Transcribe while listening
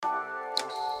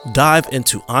Dive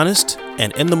into honest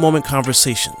and in-the-moment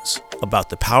conversations about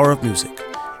the power of music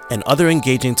and other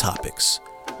engaging topics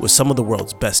with some of the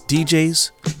world's best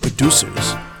DJs,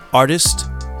 producers, artists,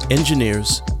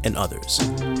 engineers, and others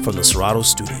from the Serato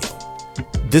studio.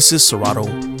 This is Serato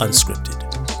Unscripted.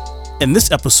 In this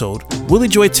episode, Willie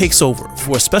Joy takes over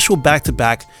for a special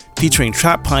back-to-back featuring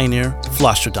trap pioneer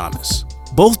Flosstradamus.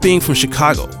 Both being from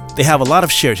Chicago, they have a lot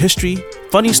of shared history,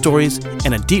 funny stories,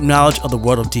 and a deep knowledge of the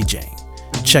world of DJing.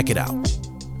 Check it out.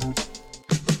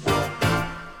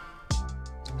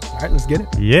 All right, let's get it.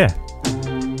 Yeah.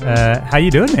 How you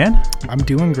doing, man? I'm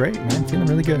doing great, man. Feeling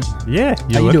really good. Yeah,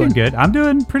 you're How you looking doing? good. I'm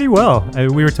doing pretty well.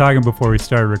 We were talking before we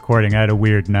started recording. I had a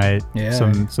weird night. Yeah.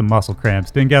 Some muscle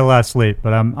cramps. Didn't get a lot of sleep,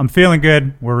 but I'm feeling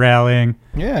good. We're rallying.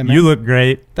 Yeah, man. You look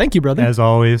great, Thank you, brother. as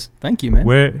always. Thank you, man.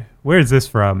 Where is this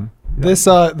from? This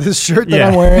shirt that Yeah.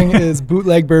 I'm wearing is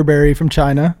bootleg Burberry from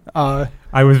China.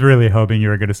 I was really hoping you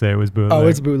were going to say it was bootleg. Oh,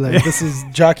 it's bootleg. This is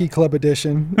Jockey Club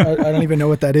edition. I don't even know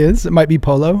what that is. It might be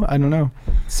polo. I don't know.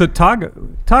 So talk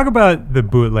about the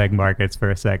bootleg markets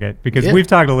for a second, because Yeah. we've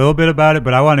talked a little bit about it,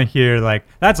 but I want to hear, like,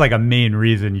 that's like a main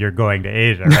reason you're going to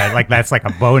Asia, right? Like, that's like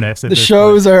a bonus. The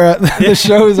shows are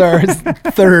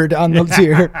third on the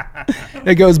tier.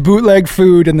 It goes bootleg,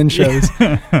 food, and then shows.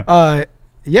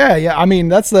 Yeah. I mean,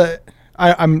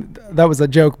 that was a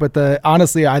joke, but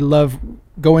honestly, I love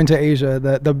going to Asia.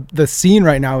 The scene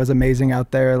right now is amazing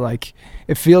out there. Like,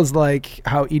 it feels like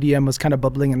how EDM was kind of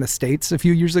bubbling in the States a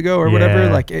few years ago or whatever.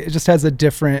 Yeah. Like, it just has a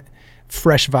different,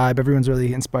 fresh vibe. Everyone's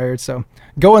really inspired. So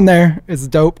going there is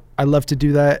dope. I love to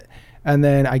do that. And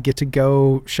then I get to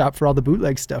go shop for all the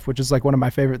bootleg stuff, which is like one of my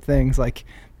favorite things. Like,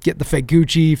 get the fake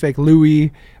Gucci, fake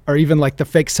Louis, or even like the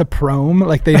fake Supreme.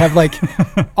 Like, they have like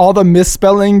all the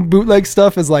misspelling bootleg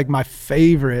stuff is like my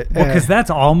favorite. Well, because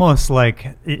that's almost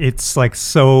like, it's like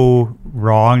so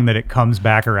wrong that it comes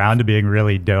back around to being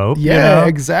really dope. Yeah, you know?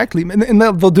 exactly. And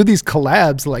they'll do these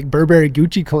collabs, like Burberry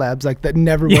Gucci collabs, like that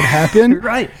never would happen.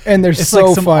 Right. And they're It's so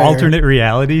like some fire. alternate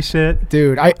reality shit.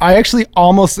 Dude, I actually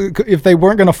almost, if they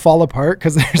weren't going to fall apart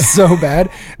because they're so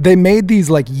bad, they made these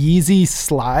like Yeezy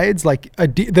slides, like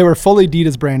they were fully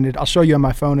Adidas branded. I'll show you on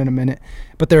my phone in a minute,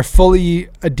 but they're fully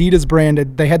Adidas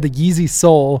branded. They had the Yeezy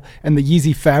sole and the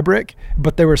Yeezy fabric,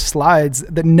 but they were slides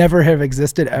that never have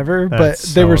existed ever, That's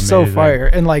but they so were so amazing. fire.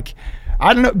 And like,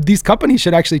 I don't know, these companies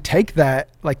should actually take that,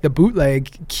 like the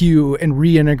bootleg cue, and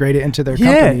reintegrate it into their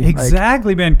company. Yeah,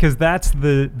 exactly, man, because that's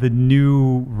the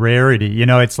new rarity. You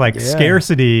know, it's like Yeah.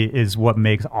 scarcity is what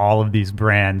makes all of these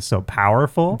brands so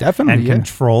powerful. Definitely, and yeah.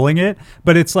 controlling it.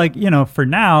 But it's like, you know, for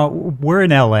now, we're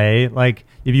in LA. Like,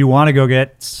 if you want to go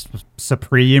get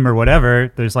Supreme or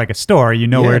whatever, there's like a store. You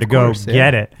know Yeah, where of to go course, yeah.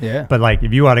 get it. Yeah. But like,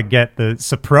 if you want to get the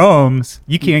Supremes,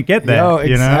 you can't get that. Yo, you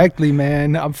know? exactly,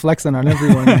 man. I'm flexing on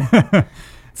everyone.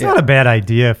 It's not a bad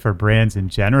idea for brands in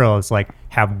general. It's like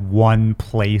have one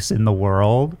place in the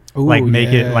world, Ooh, like make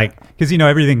it yeah. like, because you know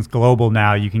everything's global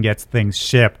now. You can get things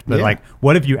shipped, but Yeah. like,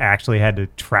 what if you actually had to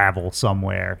travel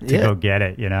somewhere to Yeah. go get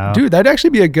it? You know, Dude, that'd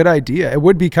actually be a good idea. It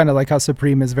would be kind of like how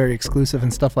Supreme is very exclusive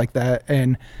and stuff like that.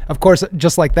 And of course,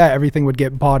 just like that, everything would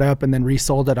get bought up and then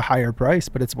resold at a higher price,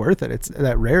 but it's worth it. It's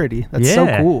that rarity. That's so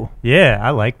cool. Yeah, I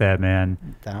like that, man.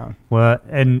 Down. Well,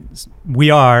 and we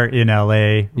are in LA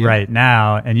Yeah. right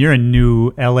now, and you're a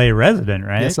new LA resident,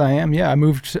 right? Yes, I am. Yeah,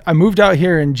 I moved out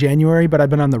here in January, but I've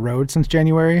been on the road since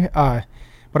January.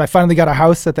 But I finally got a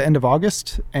house at the end of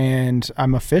August, and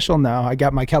I'm official now. I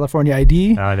got my California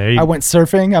ID. Oh, there you I went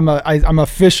surfing. I'm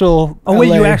official. Oh, wait,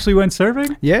 you LA. actually went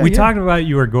surfing? Yeah, We yeah. talked about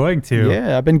you were going to.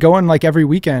 Yeah, I've been going like every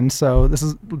weekend. So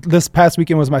this past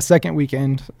weekend was my second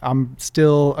weekend. I'm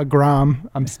still a Grom.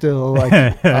 I'm still like,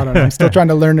 I don't know. I'm still trying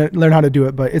to learn how to do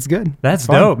it, but it's good. That's It's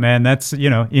fun. dope, man. That's, you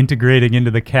know, integrating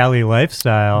into the Cali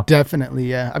lifestyle. Definitely,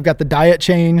 yeah. I've got the diet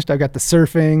changed. I've got the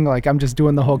surfing. Like, I'm just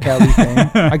doing the whole Cali thing.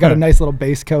 I got a nice little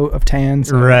base coat of tan.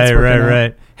 So Right. it's working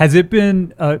out. Has it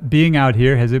been, being out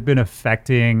here, has it been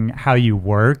affecting how you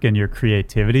work and your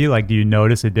creativity? Like, do you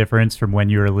notice a difference from when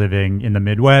you were living in the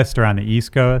Midwest or on the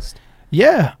East Coast?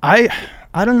 Yeah, I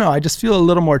don't know. I just feel a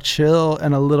little more chill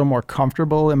and a little more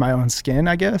comfortable in my own skin,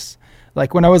 I guess.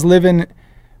 Like when I was living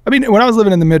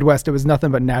in the Midwest, it was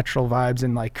nothing but natural vibes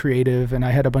and like creative, and I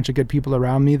had a bunch of good people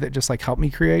around me that just like helped me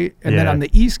create. And then Yeah. on the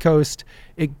East Coast,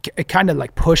 it kind of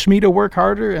like pushed me to work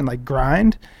harder and like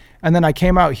grind. And then I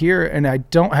came out here and I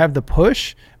don't have the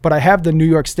push, but I have the New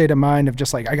York state of mind of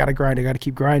just like, I got to grind, I got to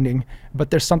keep grinding. But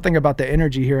there's something about the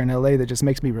energy here in LA that just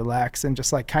makes me relax and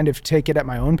just like kind of take it at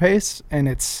my own pace. And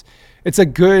it's a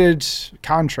good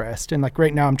contrast. And like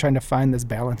right now I'm trying to find this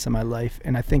balance in my life.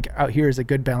 And I think out here is a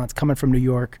good balance coming from New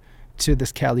York to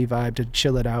this Cali vibe to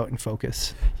chill it out and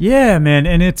focus. Yeah, man.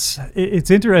 And it's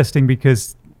interesting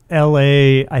because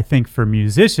LA, I think for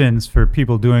musicians, for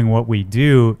people doing what we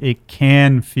do, it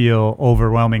can feel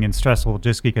overwhelming and stressful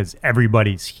just because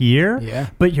everybody's here. Yeah.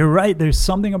 But you're right. There's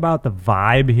something about the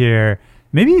vibe here.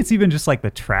 Maybe it's even just like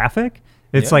the traffic.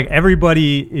 It's like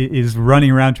everybody is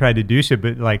running around trying to do shit,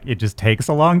 but like it just takes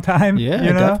a long time. Yeah,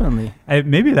 you know? definitely.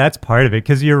 Maybe that's part of it,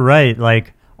 because you're right.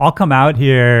 Like I'll come out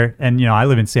here, and you know, I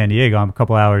live in San Diego. I'm a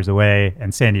couple hours away,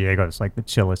 and San Diego is like the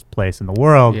chillest place in the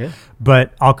world. Yeah.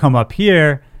 But I'll come up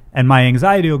here, and my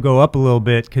anxiety will go up a little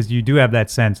bit because you do have that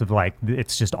sense of like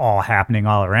it's just all happening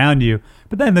all around you.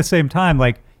 But then at the same time,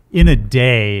 like in a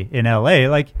day in LA,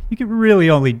 like you can really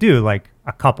only do like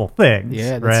a couple things.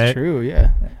 Yeah, that's right? true.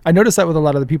 Yeah. I noticed that with a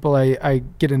lot of the people I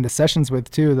get into sessions with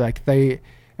too. Like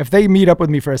if they meet up with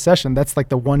me for a session, that's like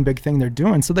the one big thing they're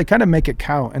doing. So they kind of make it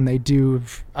count, and they do,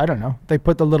 I don't know, they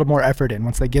put a little more effort in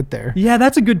once they get there. Yeah,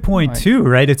 that's a good point too,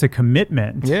 right? It's a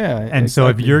commitment. Yeah. And so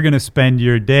if you're going to spend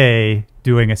your day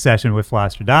doing a session with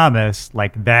Flosstradamus,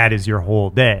 like that is your whole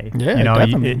day. Yeah, you know,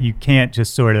 definitely. you can't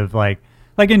just sort of like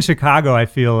in Chicago, I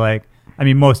feel like, I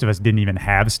mean, most of us didn't even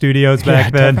have studios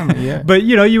back then. Definitely, yeah. But,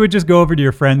 you know, you would just go over to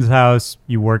your friend's house,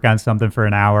 you work on something for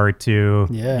an hour or two,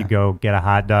 Yeah. you go get a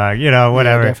hot dog, you know,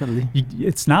 whatever. Yeah, definitely.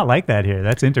 It's not like that here.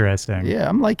 That's interesting. Yeah,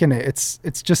 I'm liking it. It's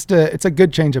just it's a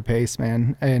good change of pace,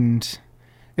 man. And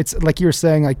it's like you were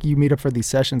saying, like you meet up for these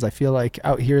sessions. I feel like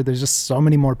out here there's just so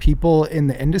many more people in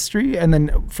the industry. And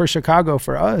then for Chicago,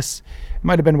 for us, it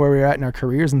might have been where we were at in our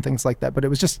careers and things like that. But it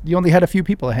was just, you only had a few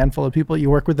people, a handful of people. You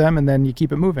work with them and then you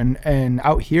keep it moving. And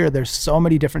out here, there's so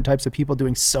many different types of people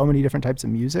doing so many different types of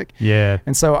music. Yeah.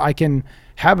 And so I can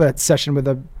have a session with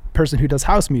a person who does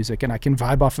house music, and I can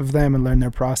vibe off of them and learn their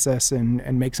process and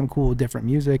make some cool different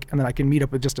music. And then I can meet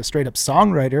up with just a straight up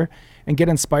songwriter and get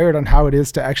inspired on how it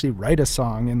is to actually write a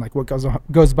song and like what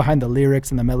goes behind the lyrics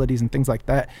and the melodies and things like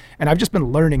that. And I've just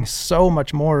been learning so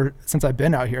much more since I've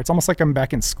been out here. It's almost like I'm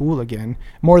back in school again,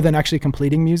 more than actually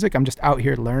completing music. I'm just out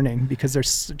here learning because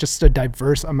there's just a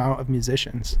diverse amount of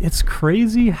musicians. It's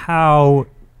crazy how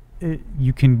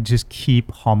you can just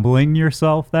keep humbling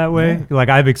yourself that way. Yeah. Like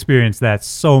I've experienced that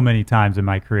so many times in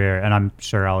my career, and I'm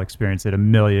sure I'll experience it a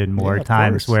million more of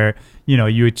times, course. where, you know,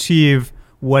 you achieve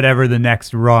whatever the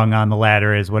next rung on the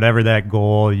ladder is, whatever that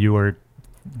goal you were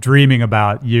dreaming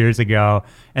about years ago,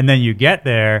 and then you get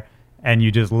there and you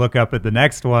just look up at the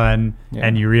next one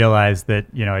and you realize that,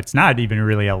 you know, it's not even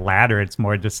really a ladder, it's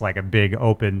more just like a big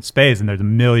open space, and there's a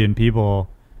million people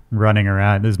running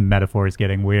around. This metaphor is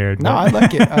getting weird. No, I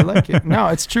like it. I like it. No,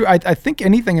 it's true. I think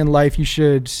anything in life you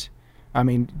should, I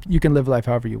mean, you can live life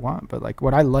however you want, but like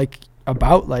what I like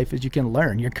about life is you can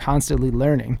learn. You're constantly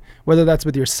learning, whether that's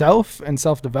with yourself and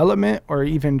self-development or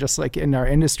even just like in our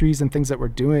industries and things that we're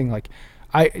doing. Like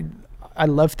I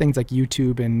love things like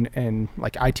YouTube and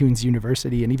like iTunes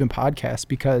University and even podcasts,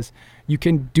 because you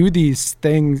can do these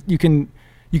things. You can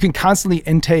constantly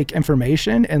intake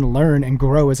information and learn and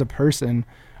grow as a person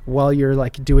while you're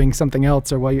like doing something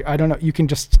else, or while you, I don't know, you can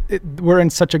just, we're in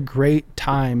such a great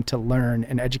time to learn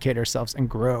and educate ourselves and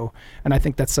grow. And I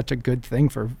think that's such a good thing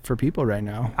for people right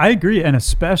now. I agree. And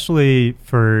especially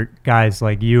for guys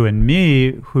like you and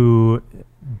me who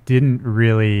didn't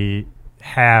really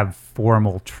have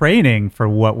formal training for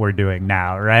what we're doing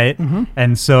now, right? Mm-hmm.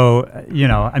 And so, you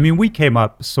know, I mean, we came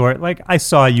up like I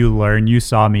saw you learn, you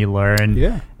saw me learn.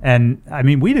 Yeah. And I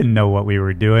mean, we didn't know what we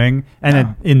were doing. And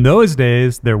No. in those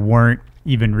days, there weren't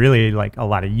even really like a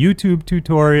lot of YouTube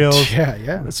tutorials.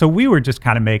 Yeah. So we were just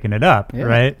kind of making it up, Yeah.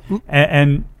 right?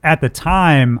 And at the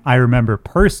time, I remember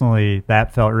personally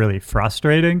that felt really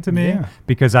frustrating to me, Yeah.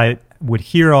 because I would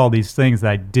hear all these things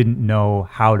that I didn't know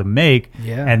how to make,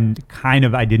 Yeah. and kind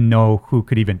of I didn't know who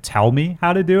could even tell me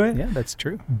how to do it. Yeah, that's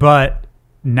true. But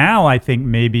now I think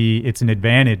maybe it's an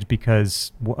advantage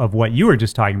because of what you were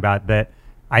just talking about, that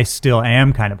I still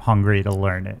am kind of hungry to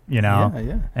learn it, you know?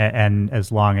 Yeah. And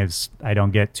as long as I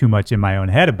don't get too much in my own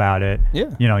head about it, Yeah.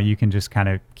 you know, you can just kind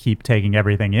of keep taking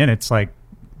everything in. It's like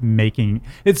bringing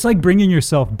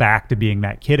yourself back to being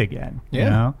that kid again, you Yeah.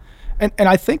 know? And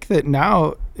I think that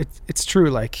now it's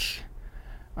true. Like,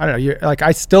 I don't know, you're like,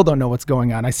 I still don't know what's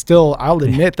going on. I'll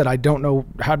admit that I don't know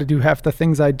how to do half the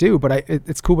things I do, but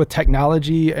it's cool with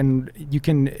technology, and you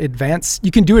can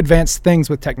do advanced things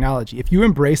with technology. If you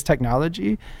embrace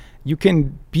technology, you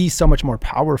can be so much more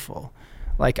powerful.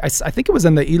 Like I think it was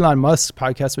in the Elon Musk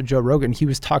podcast with Joe Rogan, he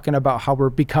was talking about how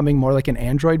we're becoming more like an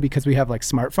Android because we have like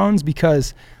smartphones,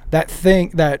 because that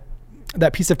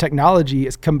piece of technology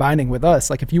is combining with us.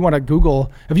 Like if you want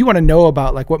to know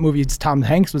about like what movies Tom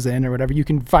Hanks was in or whatever, you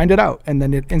can find it out, and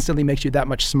then it instantly makes you that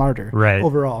much smarter Right.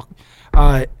 overall.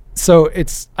 So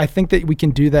I think that we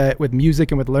can do that with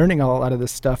music and with learning a lot of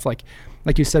this stuff.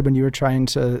 Like you said, when you were trying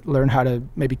to learn how to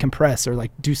maybe compress or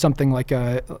like do something like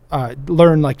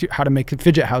learn like how to make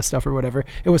fidget house stuff or whatever.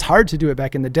 It was hard to do it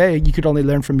back in the day. You could only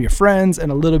learn from your friends and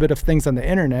a little bit of things on the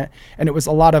internet. And it was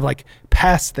a lot of like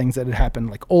past things that had happened,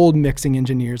 like old mixing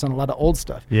engineers and a lot of old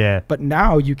stuff. Yeah. But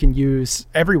now you can use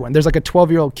everyone. There's like a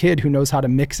 12-year-old kid who knows how to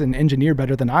mix and engineer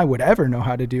better than I would ever know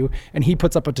how to do. And he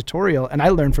puts up a tutorial and I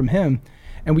learn from him.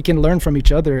 And we can learn from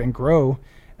each other and grow.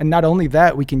 And not only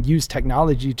that, we can use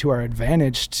technology to our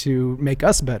advantage to make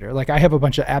us better. Like I have a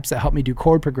bunch of apps that help me do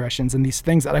chord progressions and these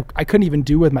things that I couldn't even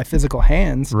do with my physical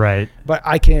hands. Right. But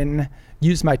I can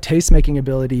use my taste making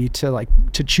ability to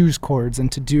choose chords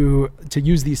and to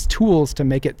use these tools to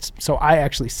make it so I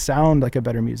actually sound like a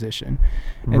better musician.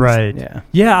 And right. Yeah.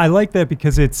 Yeah, I like that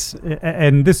because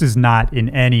and this is not in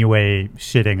any way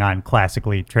shitting on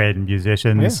classically trained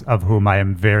musicians of whom I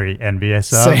am very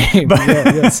envious of. Same.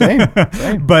 But, Same.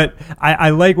 But I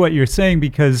like what you're saying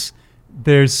because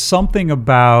there's something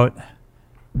about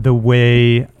the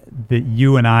way that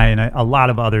you and I and a lot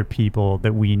of other people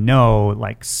that we know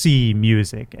like see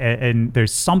music, and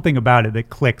there's something about it that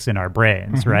clicks in our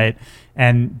brains, right?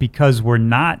 And because we're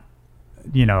not,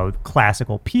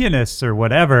 classical pianists or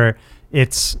whatever,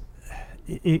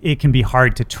 it can be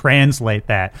hard to translate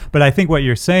that. But I think what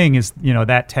you're saying is,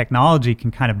 that technology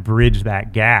can kind of bridge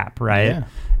that gap, right? Yeah.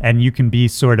 And you can be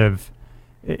sort of,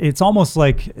 it's almost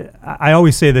like, I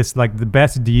always say this, like the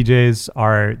best DJs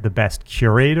are the best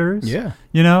curators. Yeah.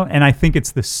 And I think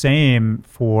it's the same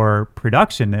for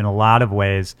production in a lot of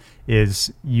ways,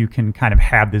 is you can kind of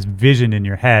have this vision in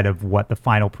your head of what the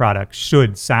final product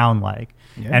should sound like.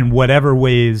 Yeah. And whatever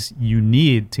ways you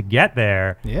need to get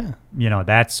there,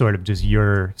 that's sort of just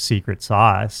your secret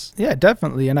sauce. Yeah,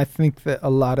 definitely. And I think that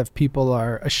a lot of people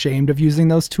are ashamed of using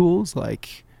those tools.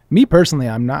 Like, me personally,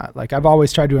 I'm not. Like, I've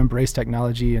always tried to embrace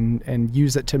technology and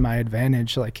use it to my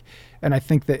advantage. Like, and I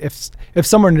think that if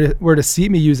someone were to see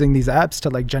me using these apps to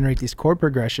like generate these chord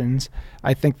progressions,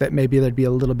 I think that maybe there'd be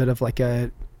a little bit of like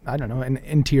an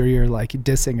interior like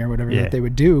dissing or whatever that they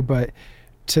would do. But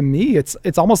to me,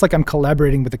 it's almost like I'm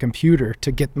collaborating with a computer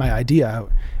to get my idea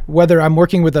out. Whether I'm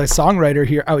working with a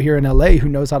songwriter out here in LA who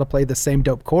knows how to play the same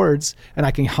dope chords, and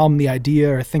I can hum the idea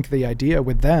or think the idea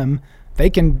with them.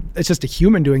 It's just a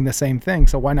human doing the same thing.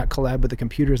 So why not collab with the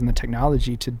computers and the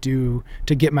technology to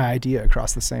get my idea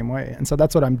across the same way? And so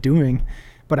that's what I'm doing.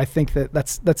 But I think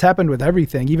that's happened with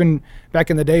everything. Even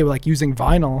back in the day, like using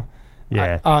vinyl.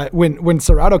 Yeah. When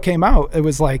Serato came out, it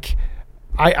was like,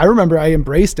 I remember I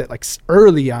embraced it like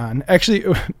early on. Actually,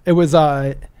 it was,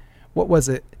 what was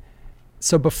it?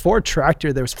 So before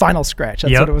Traktor, there was Final Scratch.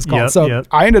 That's what it was called.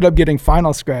 I ended up getting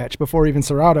Final Scratch before even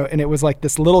Serato, and it was like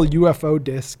this little UFO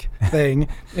disc thing,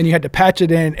 and you had to patch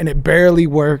it in, and it barely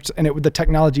worked, and the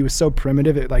technology was so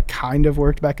primitive, it like kind of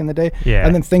worked back in the day. Yeah.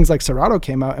 And then things like Serato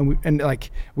came out, and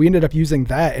we ended up using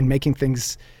that and making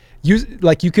things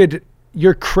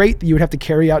your crate that you would have to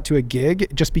carry out to a gig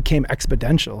just became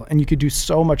exponential, and you could do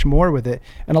so much more with it.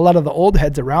 And a lot of the old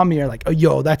heads around me are like, oh,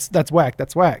 yo, that's whack.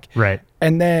 Right.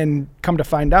 And then come to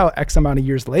find out X amount of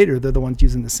years later, they're the ones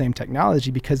using the same technology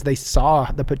because they saw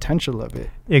the potential of it.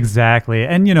 Exactly.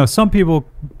 And, some people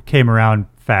came around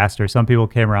faster, some people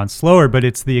came around slower, but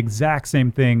it's the exact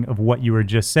same thing of what you were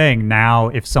just saying. Now,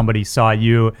 if somebody saw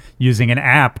you using an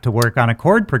app to work on a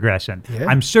chord progression,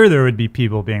 I'm sure there would be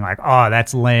people being like, oh,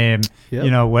 that's lame,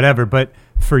 whatever. But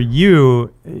for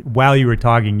you, while you were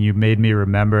talking, you made me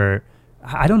remember,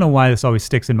 I don't know why this always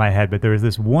sticks in my head, but there was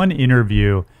this one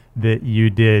interview that you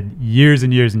did years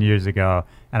and years and years ago,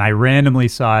 and I randomly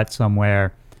saw it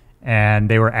somewhere, and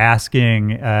they were asking,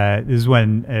 this is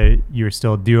when you were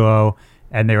still a duo,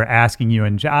 and they were asking you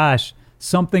and Josh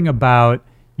something about,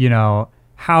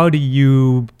 how do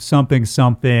you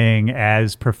something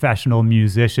as professional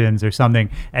musicians or something,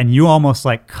 and you almost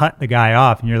like cut the guy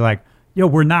off, and you're like, yo,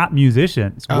 we're not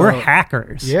musicians. We're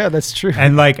hackers. Yeah, that's true.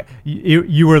 And like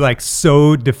you were like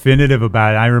so definitive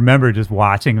about it. I remember just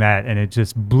watching that, and it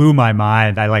just blew my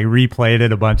mind. I like replayed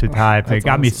it a bunch of times. It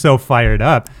got me so fired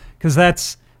up because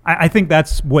I think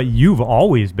that's what you've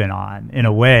always been on in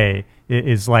a way,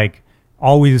 is like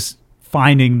always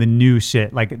finding the new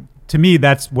shit. Like, to me,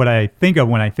 that's what I think of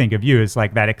when I think of you, is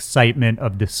like that excitement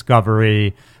of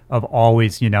discovery, of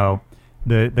always,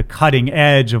 the cutting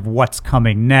edge of what's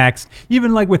coming next.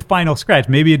 Even like with Final Scratch,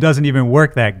 maybe it doesn't even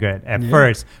work that good at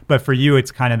first, but for you,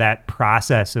 it's kind of that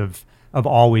process of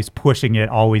always pushing it,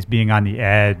 always being on the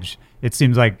edge. It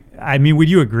seems like, would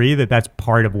you agree that that's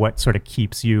part of what sort of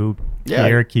keeps you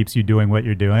here, keeps you doing what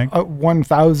you're doing?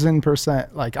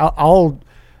 1000%. Like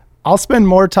I'll spend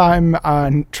more time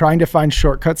on trying to find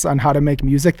shortcuts on how to make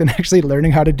music than actually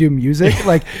learning how to do music,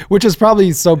 like, which is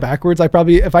probably so backwards.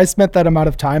 If I spent that amount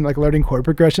of time like learning chord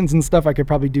progressions and stuff, I could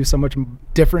probably do so much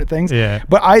different things. Yeah.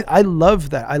 But I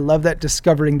love that. I love that,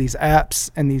 discovering these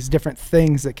apps and these different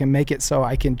things that can make it so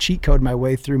I can cheat code my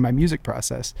way through my music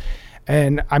process.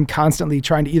 And I'm constantly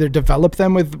trying to either develop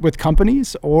them with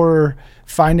companies, or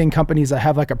finding companies that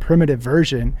have like a primitive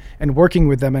version and working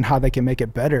with them and how they can make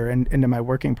it better and into my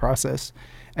working process.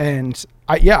 And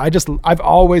I've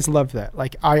always loved that.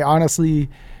 Like, I honestly,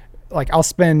 like, I'll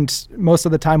spend most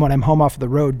of the time when I'm home off the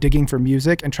road digging for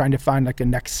music and trying to find like a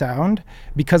next sound,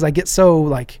 because I get so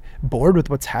like bored with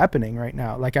what's happening right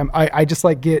now. Like I just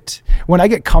like when I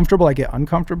get comfortable, I get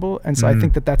uncomfortable. And so I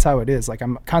think that's how it is. Like,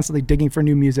 I'm constantly digging for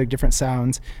new music, different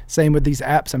sounds. Same with these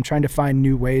apps. I'm trying to find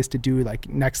new ways to do like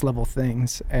next level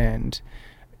things. And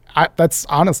that's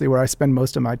honestly where I spend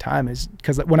most of my time, is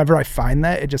because whenever I find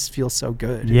that, it just feels so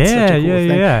good. It's such a cool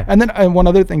thing. Yeah. And then one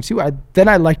other thing too, I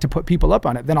like to put people up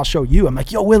on it. Then I'll show you. I'm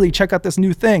like, yo, Willie, check out this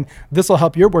new thing. This will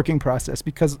help your working process,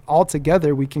 because all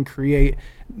together we can create,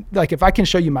 like, if I can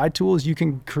show you my tools, you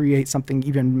can create something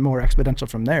even more exponential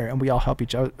from there, and we all help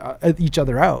each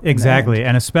other out. Exactly.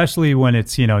 And especially when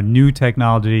it's, new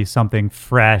technology, something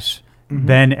fresh,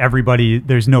 then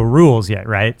there's no rules yet,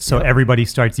 right? So everybody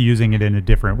starts using it in a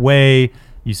different way.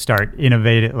 You start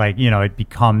innovating, like, it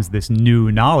becomes this new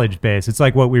knowledge base. It's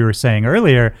like what we were saying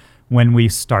earlier, when we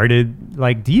started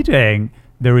like DJing,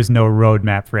 there was no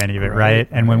roadmap for any of it, right?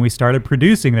 And when we started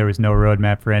producing, there was no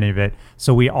roadmap for any of it.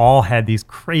 So we all had these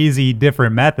crazy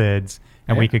different methods,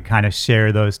 and we could kind of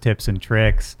share those tips and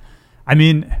tricks. I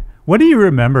mean, what do you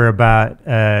remember about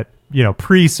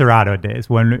pre-Serato days,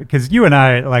 because you and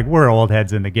I, like, we're old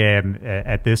heads in the game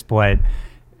at this point.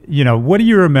 What do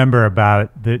you remember about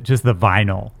just the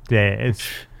vinyl days?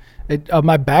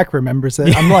 My back remembers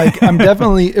it. I'm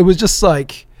definitely, it was just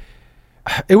like,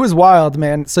 it was wild,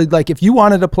 man. So like, if you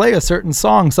wanted to play a certain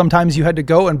song, sometimes you had to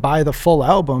go and buy the full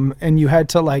album, and you had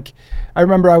to, like, I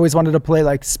remember I always wanted to play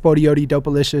like Spodioti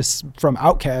Dopalicious from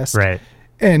Outkast. Right.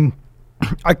 And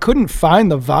I couldn't find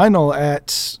the vinyl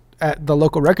at the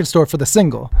local record store for the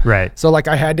single. Right. So like,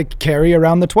 I had to carry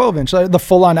around the 12-inch, the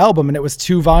full-on album, and it was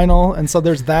 2 vinyl. And so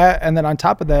there's that. And then on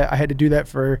top of that, I had to do that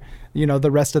for,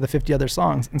 the rest of the 50 other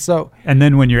songs. And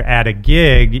then when you're at a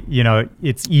gig,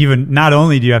 it's even, not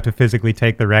only do you have to physically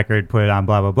take the record, put it on,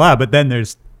 blah, blah, blah, but then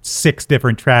there's 6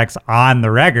 different tracks on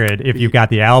the record if you've got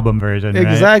the album version.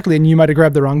 Exactly. Right? And you might have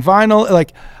grabbed the wrong vinyl.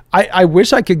 Like, I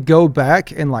wish I could go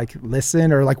back and like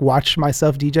listen or like watch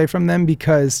myself DJ from them,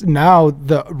 because now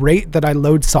the rate that I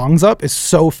load songs up is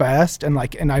so fast, and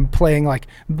I'm playing like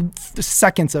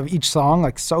seconds of each song,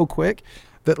 like, so quick,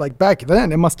 that like back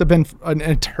then it must have been an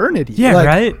eternity. Yeah, like,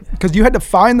 right. Because you had to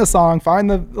find the song,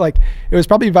 it was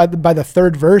probably by the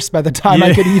third verse by the time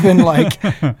I could even like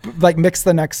mix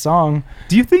the next song.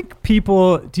 Do you think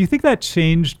that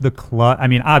changed the club? I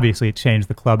mean, obviously it changed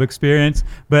the club experience,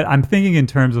 but I'm thinking in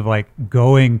terms of like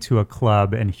going to a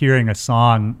club and hearing a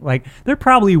song. Like, there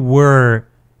probably were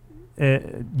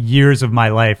years of my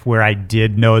life where I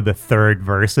did know the third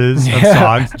verses of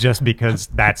songs, just because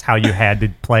that's how you had to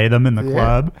play them in the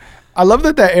club. I love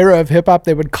that era of hip hop,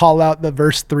 they would call out the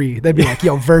verse 3. They'd be like,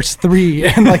 yo, verse 3,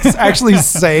 and like actually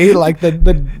say like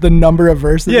the number of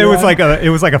verses. Yeah, it was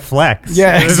like a flex.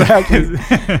 Yeah, exactly.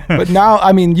 But now,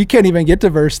 I mean, you can't even get to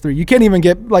verse 3. You can't even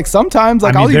get, like, sometimes,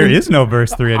 like, there is no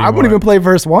verse 3 anymore. I wouldn't even play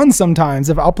verse 1 sometimes.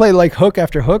 If I'll play like hook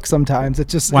after hook sometimes,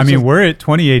 it's just. Well, we're at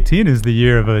 2018 is the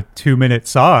year of a 2-minute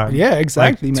song. Yeah,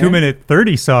 exactly, like, man. 2-minute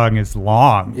 30 song is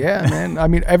long. Yeah, man. I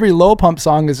mean, every Low Pump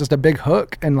song is just a big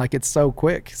hook, and like, it's so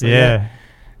quick. So,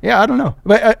 yeah, I don't know.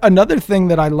 But another thing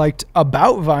that I liked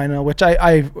about vinyl, which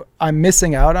I'm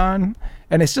missing out on,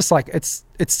 and it's just like, it's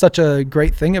such a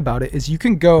great thing about it, is you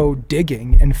can go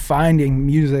digging and finding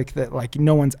music that like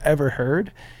no one's ever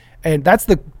heard. And that's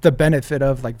the benefit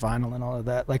of like vinyl and all of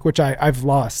that, like, which I've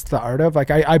lost the art of. Like,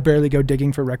 I barely go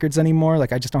digging for records anymore.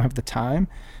 Like, I just don't have the time.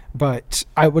 But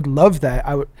I would love that.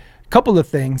 Couple of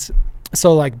things.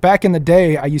 So like, back in the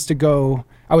day, I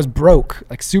was broke,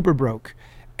 like super broke.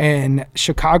 And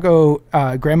Chicago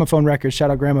Gramophone Records,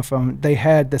 shout out Gramophone, they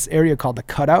had this area called the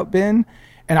Cutout Bin.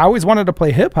 And I always wanted to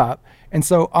play hip hop. And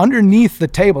so underneath the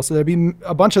table, so there'd be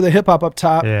a bunch of the hip hop up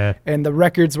top. Yeah. And the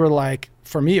records were like,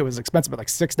 for me, it was expensive, but like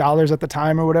 $6 at the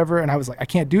time or whatever. And I was like, I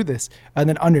can't do this. And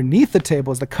then underneath the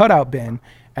table is the Cutout Bin.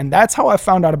 And that's how I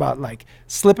found out about like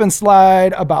Slip and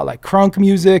Slide, about like crunk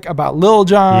music, about Lil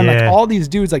Jon, like all these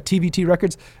dudes like TVT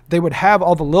Records. They would have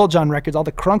all the Lil Jon records, all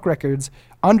the crunk records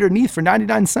underneath for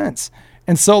 99 cents.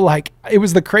 And so like it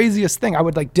was the craziest thing. I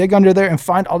would like dig under there and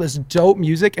find all this dope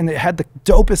music, and it had the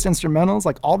dopest instrumentals,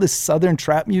 like all this southern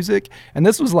trap music. And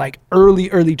this was like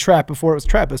early trap before it was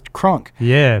trap. It was crunk.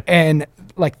 Yeah. And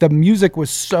like the music was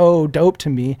so dope to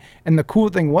me. And the cool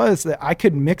thing was that I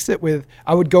could mix it with,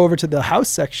 I would go over to the house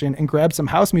section and grab some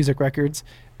house music records.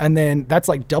 And then that's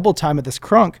like double time of this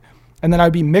crunk. And then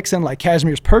I'd be mixing like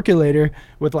Cashmere's Percolator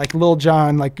with like Lil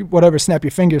Jon, like whatever Snap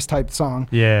Your Fingers type song.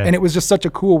 Yeah. And it was just such a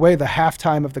cool way, the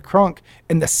halftime of the crunk.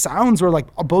 And the sounds were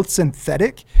like both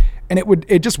synthetic, and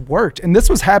it just worked. And this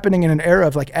was happening in an era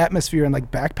of like atmosphere and like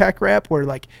backpack rap, where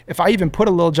like if I even put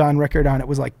a Lil Jon record on, it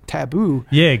was like taboo.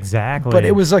 Yeah, exactly. But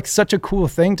it was like such a cool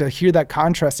thing to hear that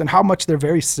contrast and how much they're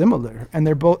very similar. And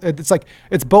they're both,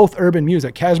 it's both urban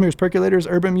music. Cashmere's Percolator is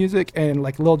urban music, and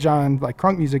like Lil Jon, like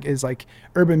crunk music is like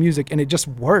urban music, and it just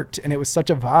worked. And it was such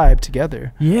a vibe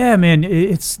together. Yeah, man,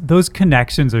 it's those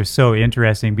connections are so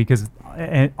interesting because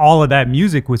all of that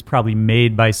music was probably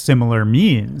made by similar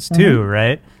means too,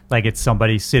 right? Like it's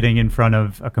somebody sitting in front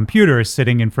of a computer or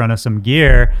sitting in front of some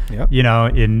gear, you know,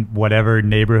 in whatever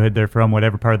neighborhood they're from,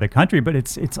 whatever part of the country, but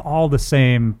it's all the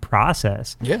same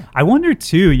process. Yeah. I wonder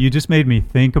too, you just made me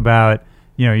think about,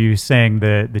 you know, you saying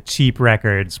the cheap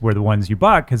records were the ones you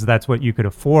bought because that's what you could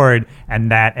afford,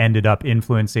 and that ended up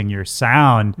influencing your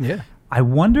sound. Yeah. I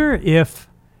wonder if,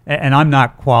 and I'm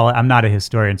not a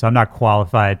historian, so I'm not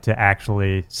qualified to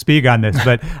actually speak on this,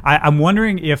 but I'm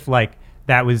wondering if like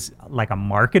that was like a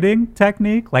marketing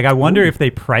technique. Like I wonder if they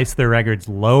priced their records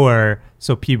lower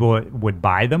so people would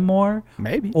buy them more.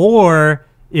 Maybe. Or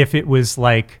if it was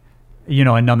like, you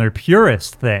know, another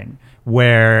purist thing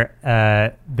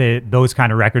where those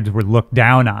kind of records were looked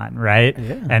down on, right?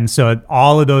 Yeah. And so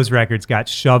all of those records got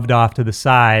shoved off to the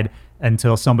side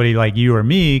until somebody like you or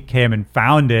me came and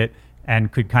found it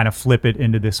and could kind of flip it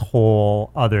into this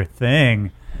whole other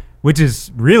thing, which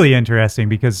is really interesting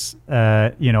because,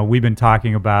 you know, we've been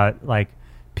talking about like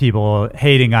people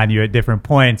hating on you at different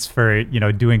points for, you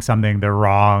know, doing something the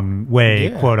wrong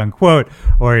way, quote unquote,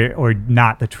 or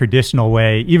not the traditional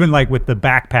way, even like with the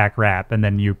backpack rap, and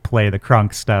then you play the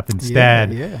crunk stuff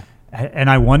instead. Yeah. And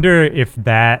I wonder if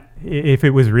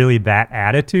it was really that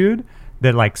attitude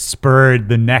that like spurred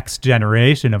the next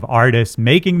generation of artists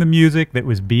making the music that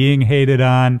was being hated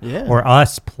on, or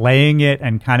us playing it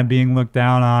and kind of being looked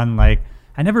down on. Like,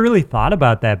 I never really thought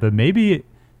about that, but maybe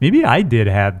I did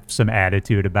have some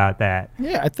attitude about that.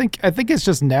 Yeah, I think it's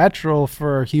just natural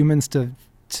for humans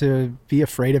to be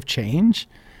afraid of change.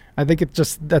 I think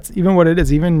that's even what it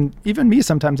is. Even me,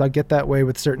 sometimes I get that way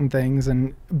with certain things,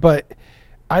 but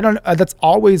I don't. That's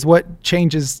always what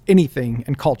changes anything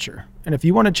in culture. And if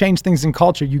you want to change things in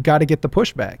culture, you got to get the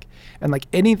pushback. And like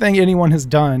anything anyone has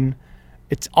done,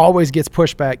 it always gets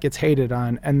pushback, gets hated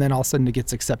on, and then all of a sudden it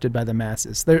gets accepted by the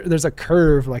masses. There's a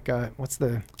curve, like what's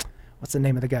the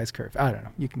name of the guy's curve? I don't know.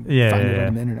 You can find it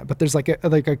on the internet. But there's like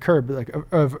a curve, like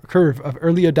a curve of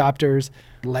early adopters,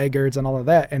 laggards, and all of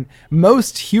that. And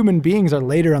most human beings are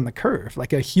later on the curve.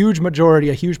 Like a huge majority,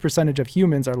 a huge percentage of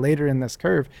humans are later in this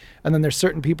curve. And then there's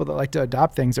certain people that like to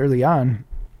adopt things early on.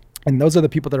 And those are the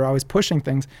people that are always pushing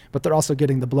things, but they're also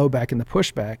getting the blowback and the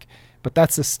pushback. But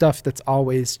that's the stuff that's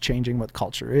always changing what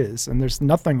culture is. And there's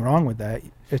nothing wrong with that.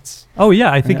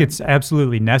 I think it's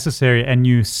absolutely necessary. And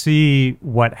you see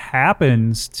what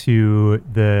happens to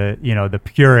the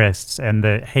purists and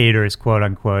the haters, quote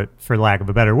unquote, for lack of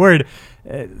a better word.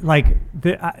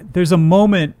 There's a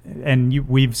moment, and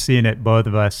we've seen it, both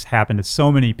of us, happen to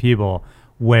so many people,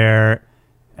 where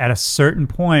at a certain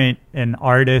point, an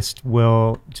artist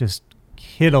will just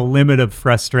hit a limit of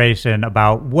frustration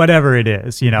about whatever it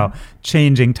is, you know,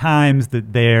 changing times,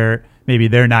 that maybe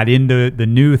they're not into the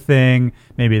new thing.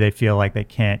 Maybe they feel like they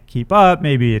can't keep up.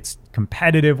 Maybe it's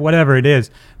competitive, whatever it is.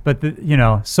 But,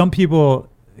 some people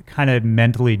kind of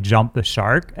mentally jump the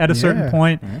shark at a certain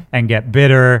point and get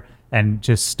bitter and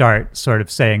just start sort of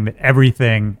saying that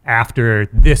everything after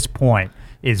this point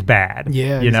is bad,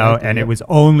 and it was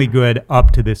only good up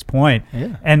to this point.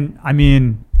 And I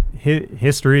mean,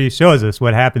 history shows us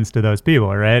what happens to those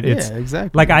people, right? Exactly.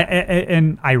 Like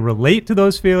I relate to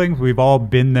those feelings. We've all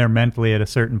been there mentally at a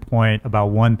certain point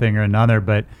about one thing or another,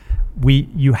 but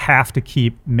you have to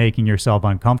keep making yourself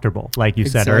uncomfortable, like you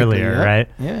said earlier, right?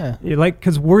 Yeah. Like,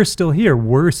 because we're still here,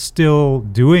 we're still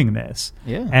doing this.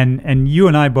 Yeah. And you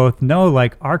and I both know,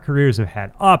 like, our careers have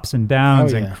had ups and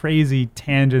downs and crazy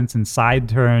tangents and side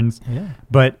turns. Yeah.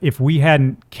 But if we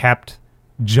hadn't kept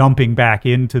jumping back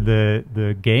into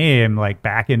the game, like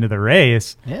back into the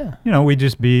race, Yeah. we'd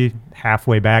just be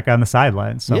halfway back on the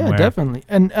sidelines somewhere. Yeah, definitely.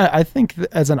 And I think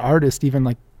as an artist, even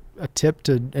like a tip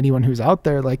to anyone who's out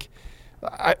there, like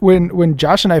when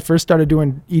Josh and I first started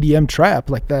doing EDM trap,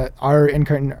 like our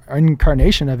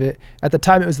incarnation of it, at the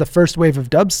time it was the first wave of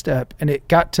dubstep, and it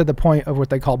got to the point of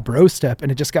what they call bro step,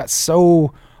 and it just got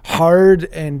so hard,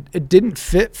 and it didn't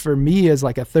fit for me as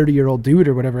like a 30-year-old dude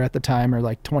or whatever at the time, or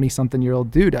like 20-something-year-old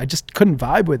dude. I just couldn't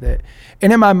vibe with it.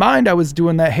 And in my mind, I was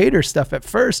doing that hater stuff at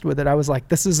first with it. I was like,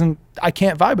 I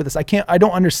can't vibe with this. I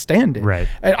don't understand it. Right.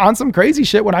 And on some crazy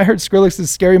shit, when I heard Skrillex's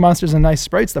Scary Monsters and Nice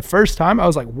Sprites the first time, I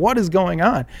was like, what is going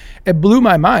on? It blew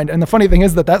my mind. And the funny thing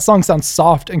is that song sounds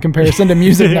soft in comparison to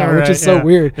music now, which is so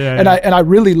weird. Yeah, and I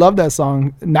really love that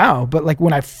song now. But like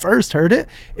when I first heard it,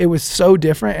 it was so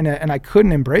different, and I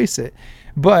couldn't embrace it.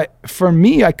 But for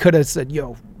me, I could have said,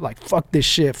 yo, like, fuck this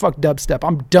shit, fuck dubstep,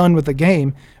 I'm done with the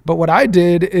game. But what I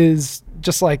did is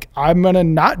just like, I'm gonna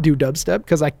not do dubstep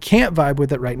because I can't vibe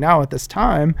with it right now at this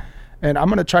time, and I'm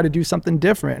gonna try to do something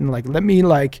different, and like, let me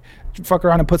like fuck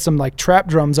around and put some like trap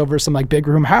drums over some like big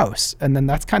room house. And then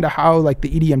that's kind of how like the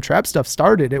EDM trap stuff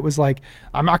started. It was like,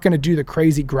 I'm not gonna do the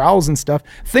crazy growls and stuff,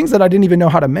 things that I didn't even know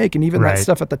how to make. And even that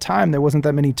stuff at the time, there wasn't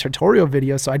that many tutorial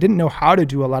videos, so I didn't know how to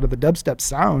do a lot of the dubstep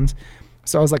sounds.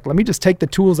 So I was like, let me just take the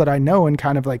tools that I know and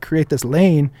kind of like create this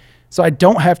lane, so I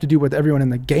don't have to do what everyone in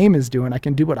the game is doing. I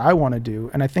can do what I want to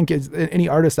do. And I think any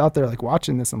artist out there like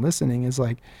watching this and listening is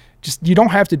like, just, you don't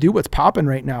have to do what's popping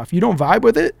right now. If you don't vibe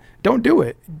with it, don't do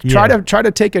it. Try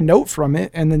to take a note from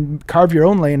it and then carve your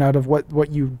own lane out of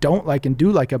what you don't like and do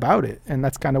like about it. And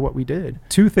that's kind of what we did.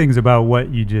 Two things about what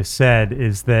you just said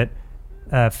is that,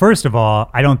 first of all,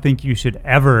 I don't think you should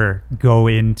ever go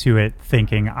into it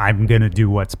thinking I'm going to do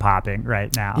what's popping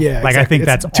right now. Yeah, like exactly. I think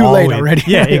it's that's too always, late already.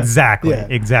 Yeah, exactly. Yeah.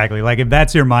 Exactly. Like if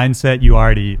that's your mindset, you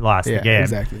already lost the game.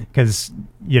 Exactly. Because,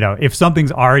 if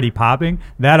something's already popping,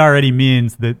 that already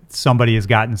means that somebody has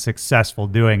gotten successful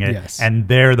doing it. Yes. And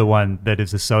they're the one that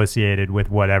is associated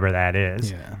with whatever that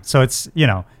is. Yeah. So it's,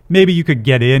 maybe you could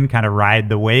get in, kind of ride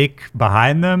the wake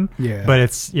behind them. Yeah. But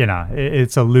it's,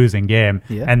 it's a losing game.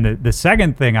 Yeah. And the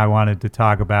second thing I wanted to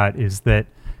talk about is that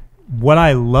what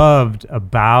I loved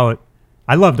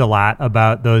a lot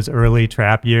about those early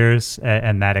trap years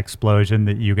and that explosion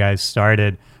that you guys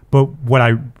started. But what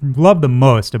I love the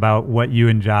most about what you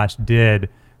and Josh did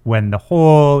when the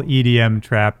whole EDM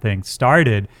trap thing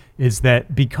started is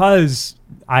that because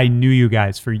I knew you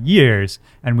guys for years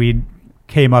and we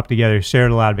came up together,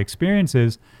 shared a lot of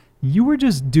experiences, you were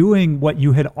just doing what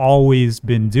you had always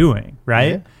been doing,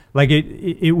 right? Yeah. Like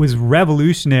it was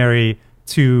revolutionary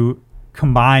to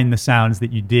combine the sounds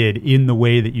that you did in the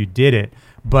way that you did it.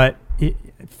 But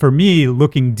for me,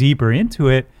 looking deeper into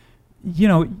it,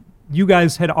 you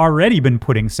guys had already been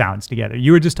putting sounds together.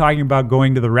 You were just talking about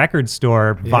going to the record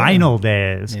store, vinyl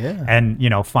days,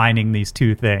 and finding these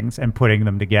two things and putting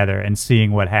them together and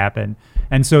seeing what happened.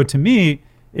 And so to me,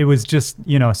 it was just,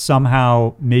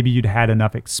 somehow maybe you'd had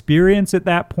enough experience at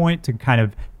that point to kind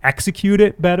of execute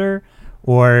it better,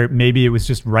 or maybe it was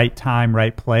just right time,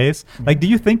 right place. Like, do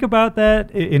you think about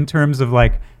that in terms of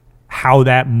like how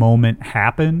that moment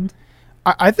happened?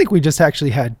 I think we just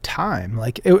actually had time.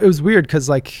 Like it was weird because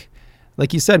like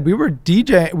you said,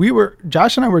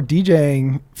 Josh and I were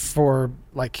DJing for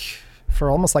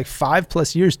almost like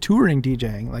 5+ years, touring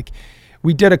DJing. Like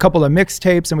we did a couple of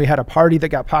mixtapes and we had a party that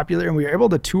got popular, and we were able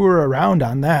to tour around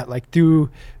on that, like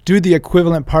do the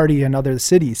equivalent party in other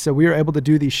cities. So we were able to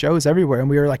do these shows everywhere,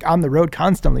 and we were like on the road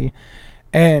constantly.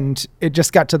 And it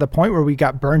just got to the point where we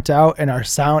got burnt out, and our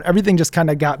sound, everything just kind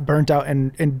of got burnt out,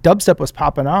 and dubstep was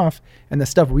popping off, and the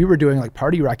stuff we were doing like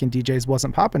party rock and DJs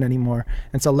wasn't popping anymore.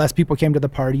 And so less people came to the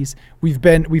parties. We've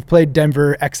played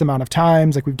Denver X amount of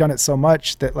times. Like we've done it so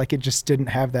much that like it just didn't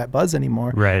have that buzz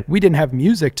anymore. Right. We didn't have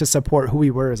music to support who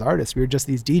we were as artists. We were just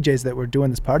these DJs that were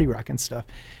doing this party rock and stuff.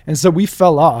 And so we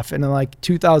fell off, and in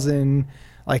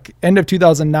like end of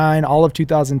 2009, all of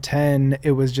 2010,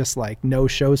 it was just like no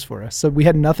shows for us. So we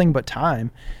had nothing but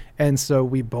time. And so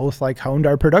we both like honed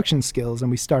our production skills, and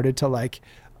we started to like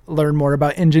learn more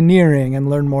about engineering and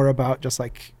learn more about just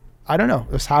like, I don't know,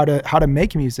 just how to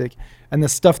make music. And the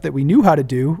stuff that we knew how to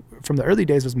do from the early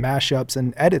days was mashups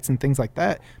and edits and things like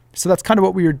that. So that's kind of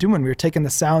what we were doing. We were taking the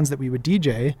sounds that we would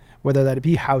DJ, whether that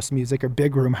be house music or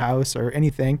big room house or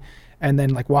anything, and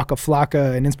then like Waka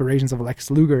Flocka and inspirations of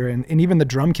Lex Luger and even the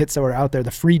drum kits that were out there,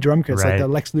 the free drum kits, like the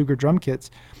Lex Luger drum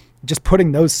kits, just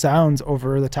putting those sounds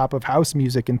over the top of house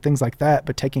music and things like that,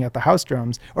 but taking out the house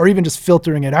drums, or even just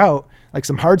filtering it out, like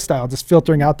some hardstyle, just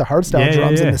filtering out the hardstyle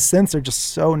drums, and the synths are just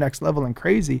so next level and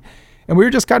crazy. And we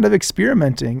were just kind of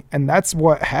experimenting, and that's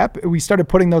what happened. We started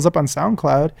putting those up on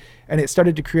SoundCloud, and it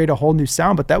started to create a whole new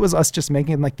sound. But that was us just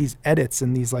making like these edits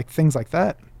and these like things like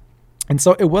that. And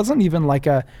so it wasn't even like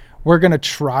we're gonna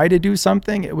try to do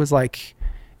something. It was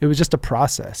just a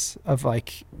process of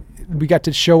like, we got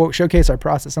to showcase our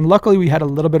process. And luckily we had a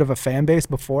little bit of a fan base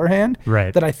beforehand,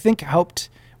 right, that I think helped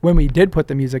when we did put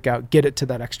the music out, get it to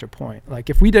that extra point.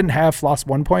 Like if we didn't have Floss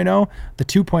 1.0, the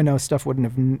 2.0 stuff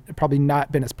wouldn't have probably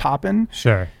not been as poppin'.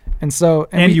 Sure. And so,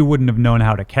 and you wouldn't have known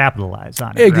how to capitalize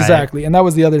on it. Exactly. Right? And that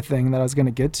was the other thing that I was going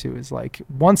to get to is like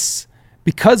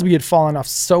because we had fallen off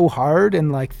so hard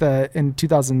in like in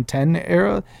 2010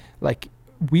 era, like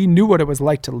we knew what it was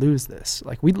like to lose this.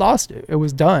 Like we lost it. It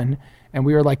was done. And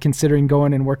we were like considering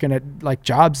going and working at like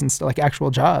jobs and stuff, like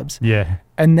actual jobs. Yeah.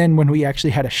 And then when we actually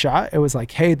had a shot, it was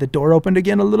like, hey, the door opened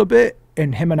again a little bit.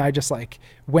 And him and I just like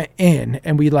went in,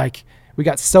 and we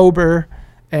got sober,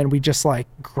 and we just like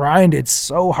grinded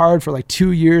so hard for like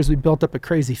 2 years. We built up a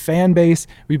crazy fan base.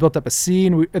 We built up a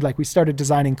scene. We started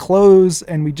designing clothes,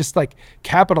 and we just like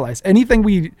capitalized. Anything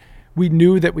we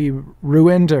knew that we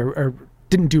ruined or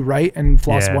didn't do right in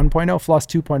Floss 1.0, Floss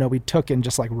 2.0 we took and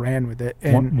just like ran with it.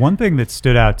 And one thing that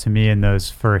stood out to me in those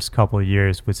first couple of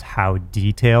years was how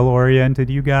detail oriented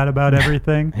you got about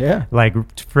everything. Yeah.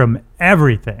 Like from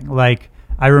everything. Like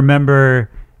I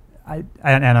remember,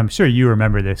 and I'm sure you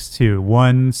remember this too,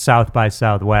 one South by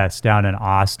Southwest down in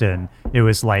Austin, it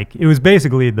was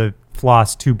basically the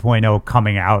Floss 2.0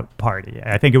 coming out party.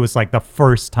 I think it was like the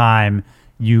first time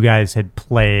you guys had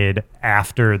played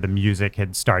after the music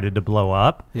had started to blow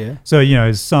up. Yeah. So,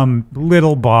 it's some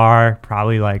little bar,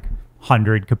 probably like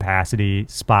 100 capacity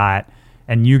spot,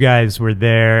 and you guys were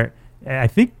there. I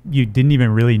think you didn't even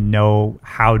really know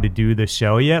how to do the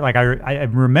show yet. Like I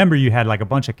remember you had like a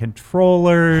bunch of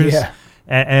controllers. Yeah.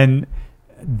 And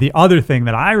the other thing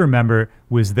that I remember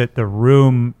was that the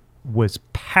room was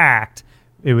packed.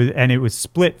 It was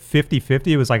split 50-50.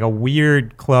 It was like a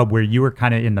weird club where you were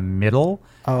kind of in the middle.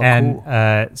 Oh, and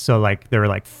cool. So like there were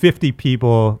like 50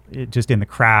 people just in the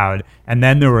crowd, and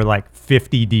then there were like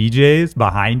 50 DJs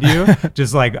behind you.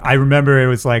 Just like I remember it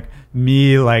was like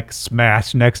me like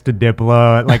smashed next to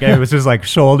Diplo, like it was just like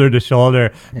shoulder to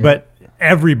shoulder. Yeah. But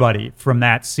everybody from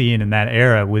that scene and that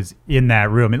era was in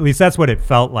that room. At least that's what it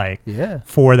felt like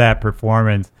for that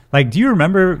performance. Like, do you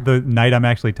remember the night I'm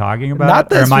actually talking about?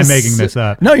 Or am I making this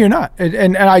up? No, you're not.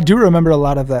 And I do remember a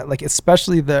lot of that, like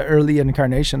especially the early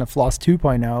incarnation of Floss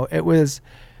 2.0.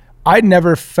 I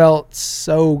never felt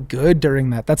so good during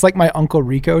that. That's like my Uncle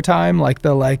Rico time.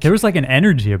 There was like an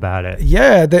energy about it.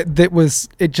 Yeah, it was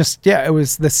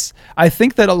this. I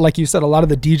think that, like you said, a lot of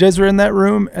the DJs were in that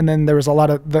room, and then there was a lot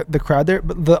of the crowd there.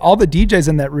 But all the DJs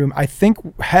in that room, I think,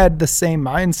 had the same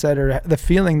mindset or the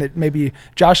feeling that maybe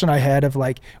Josh and I had of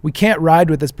like, we can't ride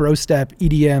with this bro step,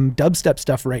 EDM, dubstep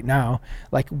stuff right now.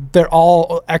 Like they're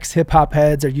all ex-hip hop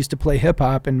heads or used to play hip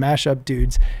hop and mashup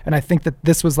dudes. And I think that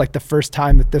this was like the first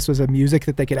time that this was a music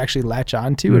that they could actually latch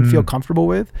onto and feel comfortable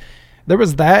with. There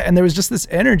was that, and there was just this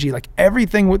energy. Like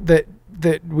everything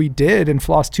that we did in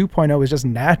Floss 2.0 was just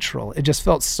natural. It just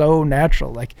felt so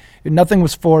natural. Like nothing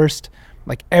was forced.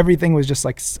 Like everything was just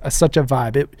like such a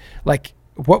vibe. It like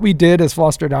what we did as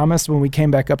Flosstradamus when we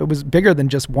came back up, it was bigger than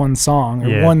just one song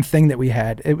or one thing that we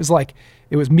had. It was like,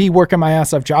 it was me working my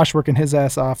ass off, Josh working his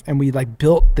ass off, and we like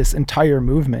built this entire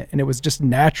movement, and it was just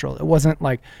natural. It wasn't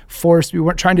like forced. We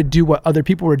weren't trying to do what other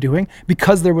people were doing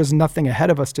because there was nothing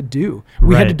ahead of us to do.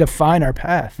 We had to define our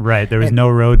path. Right. There was no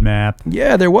roadmap.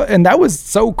 Yeah, there was, and that was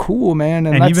so cool, man.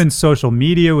 And even social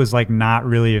media was like not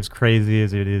really as crazy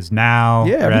as it is now.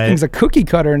 Yeah, everything's a cookie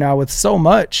cutter now with so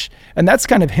much, and that's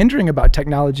kind of hindering about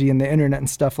technology and the internet and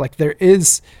stuff. Like there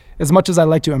is, as much as I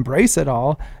like to embrace it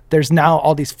all, there's now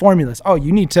all these formulas. Oh,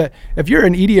 you need to, if you're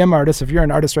an EDM artist, if you're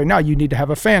an artist right now, you need to have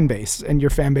a fan base, and your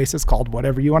fan base is called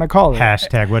whatever you want to call it.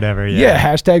 Hashtag whatever. Yeah,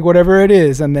 hashtag whatever it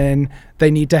is. And then they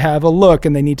need to have a look,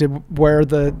 and they need to wear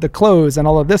the clothes and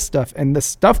all of this stuff. And the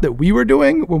stuff that we were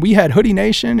doing when we had Hoodie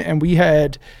Nation and we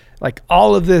had like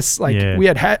all of this, like we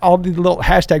had all the little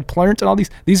hashtag plurnt and all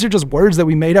these are just words that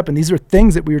we made up, and these are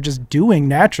things that we were just doing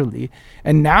naturally.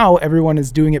 And now everyone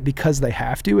is doing it because they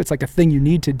have to. It's like a thing you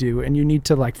need to do, and you need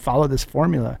to like follow this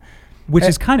formula. Which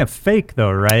is kind of fake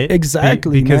though, right?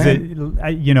 Exactly. Because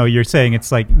you're saying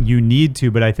it's like you need to,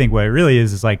 but I think what it really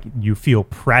is like you feel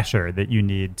pressure that you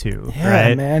need to. Yeah,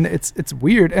 right? man. It's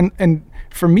weird. And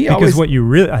for me, because what you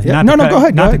really, go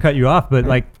ahead. To cut you off, but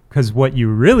like, because what you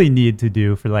really need to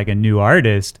do for like a new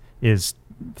artist is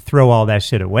throw all that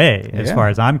shit away, as far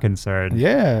as I'm concerned.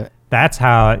 Yeah. that's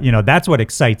how, that's what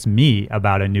excites me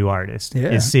about a new artist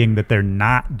is seeing that they're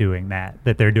not doing that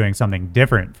they're doing something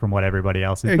different from what everybody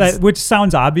else is, which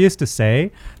sounds obvious to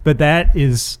say, but that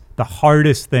is the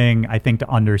hardest thing I think to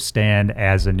understand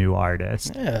as a new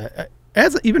artist. Yeah.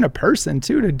 As even a person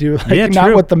too, to do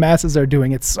not what the masses are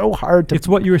doing. It's so hard to. It's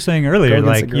what you were saying earlier,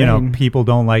 people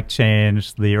don't like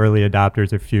change. The early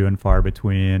adopters are few and far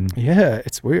between. Yeah,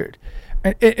 it's weird.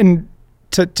 And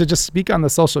to just speak on the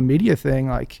social media thing,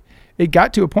 like it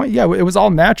got to a point, it was all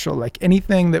natural. Like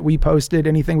anything that we posted,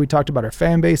 anything we talked about our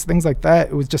fan base, things like that,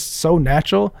 it was just so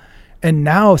natural. And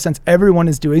now, since everyone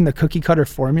is doing the cookie cutter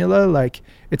formula, like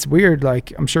it's weird.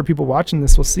 Like I'm sure people watching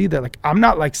this will see that like I'm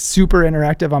not like super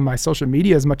interactive on my social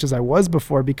media as much as I was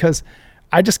before, because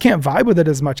I just can't vibe with it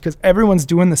as much because everyone's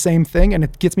doing the same thing. And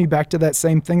it gets me back to that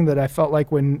same thing that I felt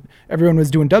like when everyone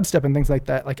was doing dubstep and things like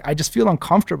that. Like I just feel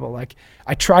uncomfortable. Like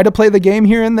I try to play the game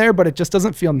here and there, but it just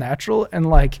doesn't feel natural. And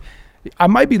like I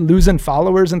might be losing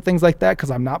followers and things like that because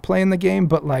I'm not playing the game,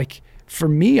 but like for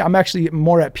me, I'm actually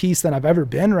more at peace than I've ever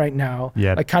been right now.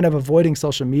 Yeah. Like kind of avoiding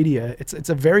social media. It's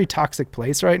a very toxic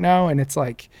place right now. And it's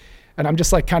like, and I'm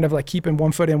just like kind of like keeping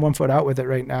 1 foot in, 1 foot out with it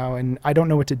right now. And I don't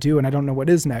know what to do and I don't know what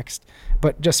is next.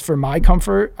 But just for my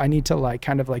comfort, I need to like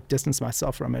kind of like distance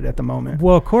myself from it at the moment.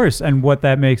 Well, of course. And what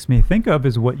that makes me think of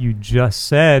is what you just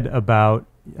said about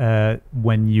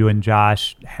when you and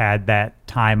Josh had that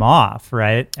time off,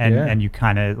 right? And you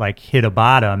kind of like hit a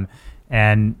bottom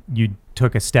and you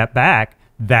took a step back.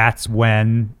 That's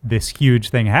when this huge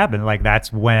thing happened. Like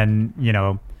that's when,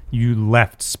 you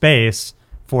left space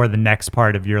for the next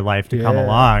part of your life to come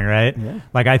along, right? Yeah.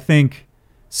 Like I think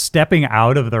stepping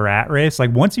out of the rat race,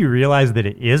 like once you realize that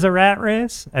it is a rat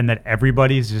race and that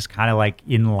everybody's just kind of like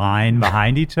in line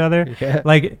behind each other,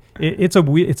 like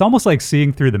it's almost like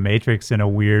seeing through the Matrix in a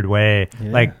weird way.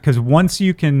 Like, because once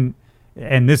you can,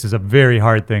 and this is a very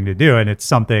hard thing to do, and it's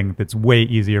something that's way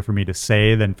easier for me to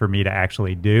say than for me to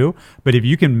actually do. But if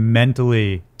you can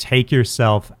mentally take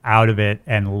yourself out of it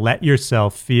and let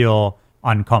yourself feel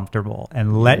uncomfortable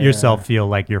and let yourself feel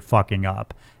like you're fucking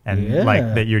up and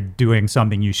like that you're doing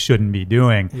something you shouldn't be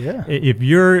doing. Yeah. If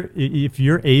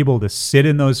you're able to sit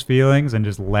in those feelings and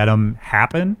just let them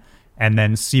happen and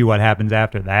then see what happens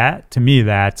after that, to me,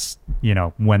 that's,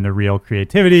 when the real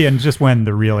creativity and just when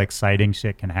the real exciting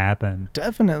shit can happen.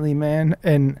 Definitely, man.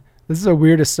 And this is a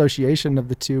weird association of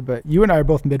the two, but you and I are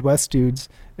both Midwest dudes,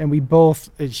 and we both,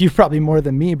 you probably more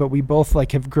than me, but we both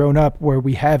like have grown up where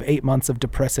we have 8 months of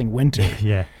depressing winter.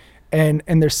 Yeah. And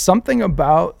there's something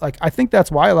about, like, I think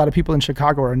that's why a lot of people in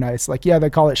Chicago are nice. Like, yeah, they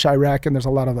call it Chirac, and there's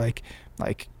a lot of like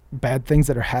bad things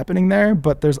that are happening there,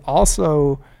 but there's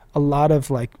also a lot of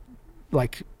like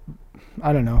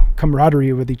I don't know,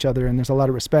 camaraderie with each other, and there's a lot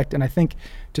of respect. And I think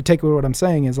to take away what I'm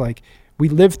saying is like we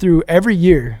live through every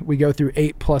year, we go through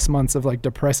 8+ months of like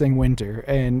depressing winter,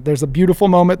 and there's a beautiful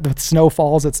moment, the snow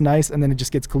falls, it's nice, and then it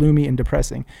just gets gloomy and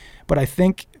depressing. But I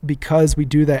think because we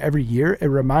do that every year, it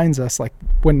reminds us like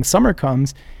when summer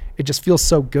comes, it just feels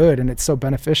so good and it's so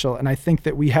beneficial. And I think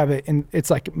that we have it in,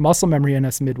 it's like muscle memory in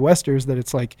us Midwesters, that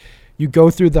it's like you go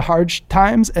through the hard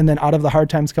times and then out of the hard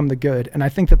times come the good. And I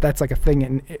think that that's like a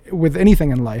thing with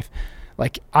anything in life.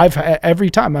 Like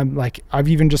every time I've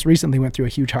even just recently went through a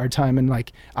huge hard time, and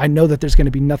like I know that there's going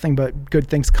to be nothing but good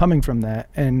things coming from that.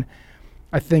 And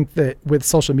I think that with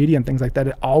social media and things like that,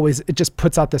 it just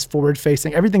puts out this forward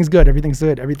facing, everything's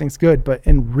good. But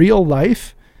in real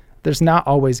life, there's not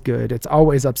always good. It's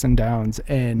always ups and downs.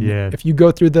 And if you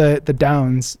go through the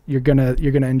downs, you're gonna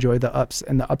enjoy the ups,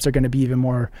 and the ups are gonna be even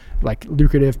more like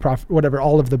lucrative, whatever.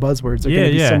 All of the buzzwords are gonna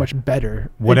be so much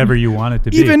better. Whatever you want it to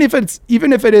be.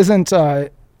 Even if it isn't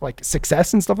like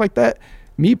success and stuff like that.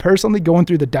 Me personally, going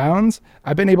through the downs,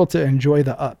 I've been able to enjoy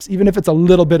the ups, even if it's a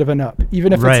little bit of an up.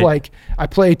 Even if it's like I'm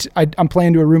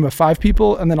playing to a room of 5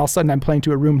 people, and then all of a sudden I'm playing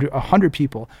to a room to 100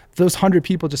 people. Those 100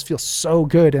 people just feel so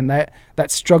good, and that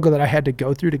struggle that I had to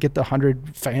go through to get the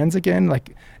 100 fans again,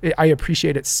 like I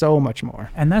appreciate it so much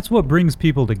more. And that's what brings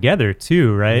people together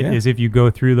too, right? Is if you go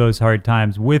through those hard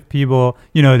times with people,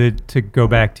 to go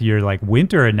back to your like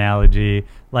winter analogy.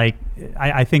 Like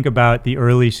I think about the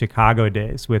early Chicago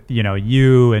days with,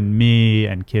 you and me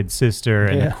and Kid Sister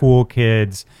and the Cool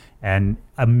Kids and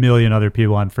a million other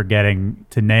people I'm forgetting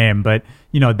to name. But,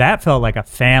 that felt like a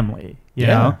family, you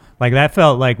know, like that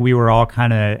felt like we were all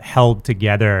kind of held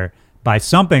together by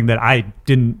something that I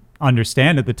didn't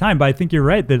understand at the time. But I think you're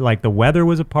right that like the weather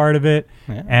was a part of it.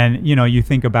 Yeah. And, you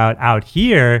think about out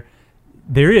here,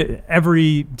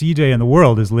 every DJ in the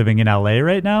world is living in LA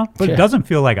right now, but it doesn't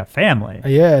feel like a family.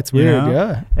 Yeah, it's weird.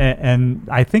 Yeah. And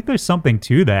I think there's something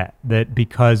to that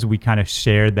because we kind of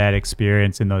shared that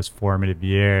experience in those formative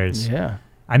years. Yeah.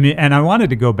 I mean, and I wanted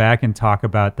to go back and talk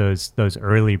about those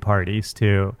early parties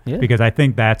too, because I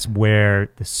think that's where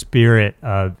the spirit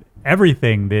of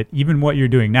everything that even what you're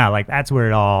doing now, like that's where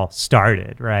it all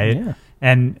started, right? Yeah.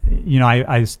 And you know,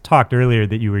 I talked earlier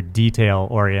that you were detail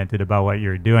oriented about what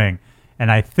you're doing,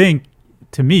 and I think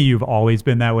to me you've always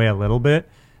been that way a little bit.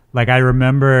 Like I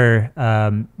remember,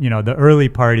 you know, the early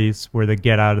parties were the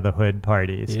get out of the hood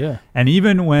parties. Yeah. And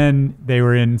even when they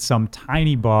were in some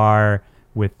tiny bar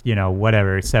with, you know,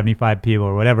 whatever, 75 people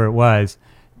or whatever it was,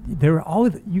 there were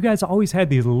always, you guys always had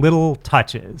these little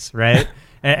touches, right?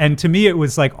 and to me, it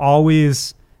was like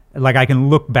always, like I can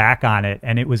look back on it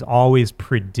and it was always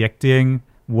predicting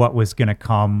what was going to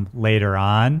come later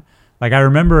on. Like I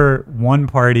remember one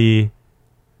party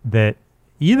that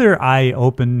either I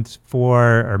opened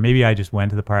for, or maybe I just went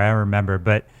to the party. I don't remember,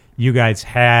 but you guys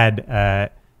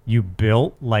had, you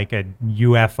built like a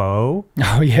UFO.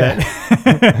 Oh yeah.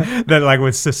 That like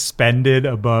was suspended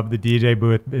above the DJ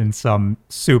booth in some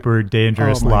super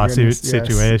dangerous Oh, my lawsuit goodness, yes,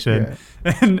 situation.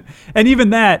 Yeah. And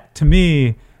even that to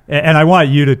me, and I want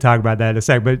you to talk about that in a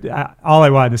sec, but all I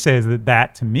wanted to say is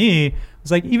that to me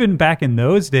was like, even back in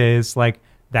those days, like,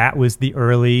 that was the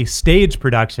early stage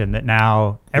production that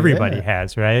now everybody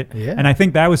has, right? Yeah. And I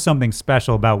think that was something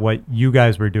special about what you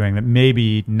guys were doing that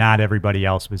maybe not everybody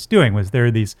else was doing, was there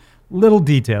are these little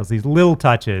details, these little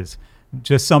touches,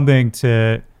 just something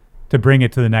to bring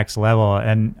it to the next level.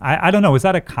 And I don't know, was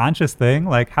that a conscious thing?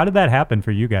 Like, how did that happen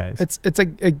for you guys?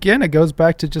 Again, it goes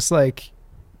back to just like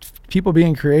people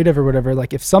being creative or whatever.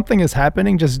 Like if something is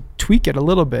happening, just tweak it a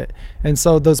little bit. And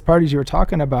so those parties you were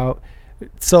talking about,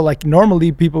 so like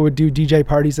normally people would do DJ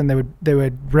parties and they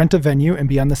would rent a venue and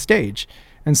be on the stage.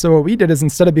 And so what we did is,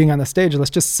 instead of being on the stage,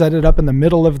 let's just set it up in the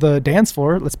middle of the dance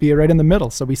floor. Let's be right in the middle.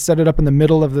 So we set it up in the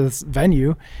middle of this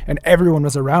venue and everyone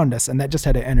was around us, and that just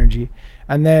had an energy.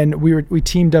 And then we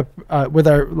teamed up with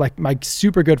our, like my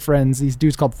super good friends, these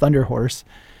dudes called Thunder Horse.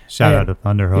 Shout out to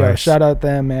Thunder Horse. Yeah, shout out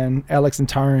them, man. Alex and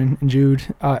Taran and Jude.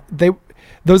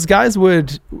 Those guys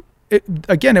would,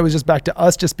 again, it was just back to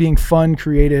us just being fun,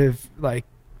 creative, like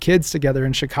kids together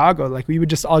in Chicago. Like we would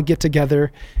just all get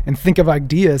together and think of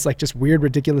ideas, like just weird,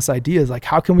 ridiculous ideas. Like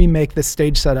how can we make this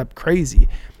stage setup crazy?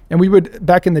 And we would,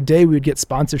 back in the day, we would get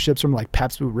sponsorships from like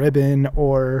Pabst Blue Ribbon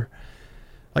or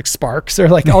like Sparks or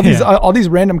like all these all these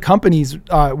random companies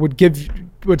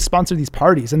would sponsor these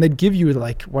parties, and they'd give you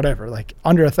like whatever, like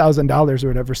under $1,000 or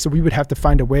whatever. So we would have to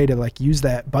find a way to like use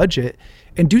that budget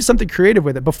and do something creative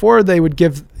with it. Before they would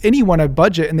give anyone a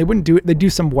budget and they wouldn't do it, they'd do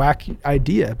some whack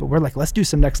idea, but we're like, let's do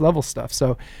some next level stuff.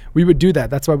 So we would do that.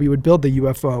 That's why we would build the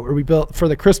UFO, or we built for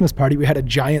the Christmas party, we had a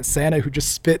giant Santa who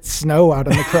just spit snow out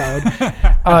on the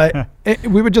crowd.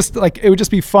 We would just like, it would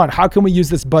just be fun. How can we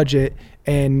use this budget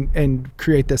and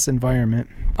create this environment?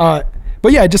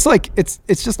 But yeah, just like it's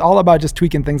just all about just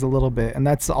tweaking things a little bit, and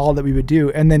that's all that we would do.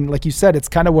 And then, like you said, it's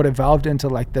kind of what evolved into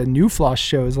like the new Floss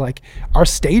shows, like our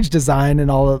stage design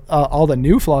and all the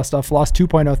new Floss stuff, Floss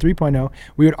 2.0, 3.0.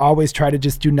 We would always try to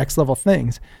just do next level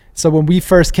things. So when we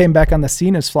first came back on the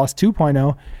scene as Floss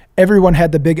 2.0, everyone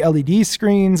had the big LED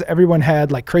screens, everyone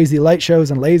had like crazy light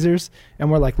shows and lasers, and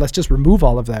we're like, let's just remove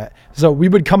all of that. So we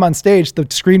would come on stage, the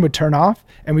screen would turn off,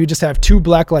 and we would just have two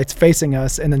black lights facing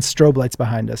us and then strobe lights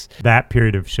behind us. That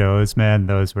period of shows, man,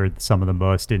 those were some of the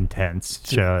most intense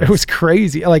shows. It was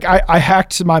crazy. Like I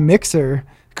hacked my mixer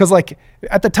because like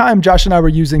at the time, Josh and I were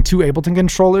using two Ableton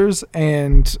controllers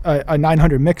and a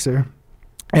 900 mixer.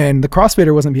 And the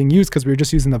crossfader wasn't being used because we were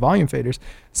just using the volume faders.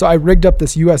 So I rigged up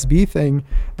this USB thing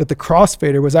that the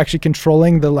crossfader was actually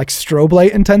controlling the like strobe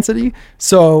light intensity.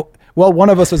 So while one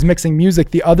of us was mixing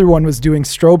music, the other one was doing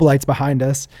strobe lights behind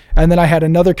us. And then I had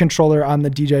another controller on the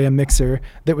DJM mixer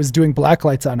that was doing black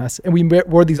lights on us. And we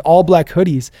wore these all black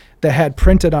hoodies that had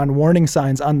printed on warning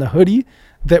signs on the hoodie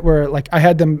that were like, I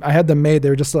had them made. They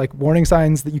were just like warning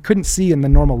signs that you couldn't see in the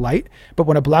normal light, but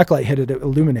when a black light hit it, it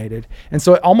illuminated. And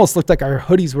so it almost looked like our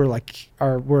hoodies were like,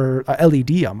 were a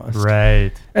LED almost.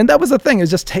 Right. And that was the thing,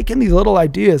 is just taking these little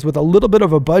ideas with a little bit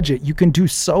of a budget, you can do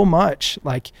so much.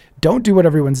 Like, don't do what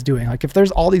everyone's doing. Like if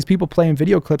there's all these people playing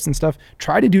video clips and stuff,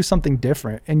 try to do something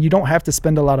different, and you don't have to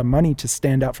spend a lot of money to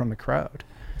stand out from the crowd.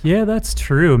 Yeah, that's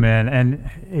true, man.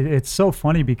 And it's so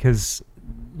funny because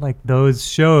like those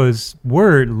shows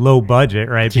were low budget,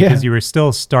 right? Because you were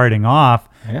still starting off,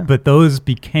 but those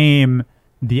became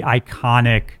the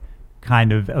iconic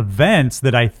kind of events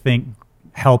that I think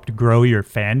helped grow your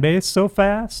fan base so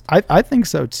fast. I think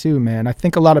so too, man. I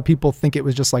think a lot of people think it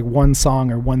was just like one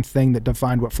song or one thing that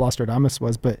defined what Flosstradamus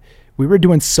was, but we were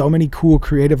doing so many cool,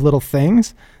 creative little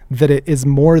things that it is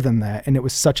more than that, and it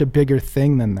was such a bigger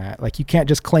thing than that. Like, you can't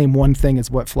just claim one thing as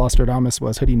what Flosstradamus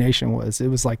was, Hoodie Nation was. It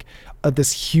was like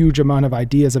this huge amount of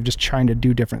ideas of just trying to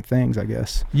do different things, I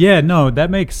guess. Yeah, no, that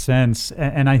makes sense.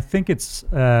 And I think it's,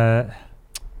 how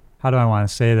do I want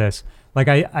to say this? Like,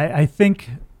 I think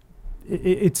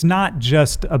it's not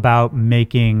just about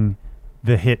making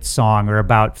the hit song or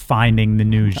about finding the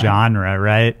new genre,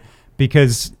 right?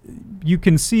 Because you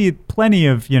can see plenty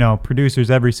of,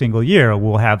 producers every single year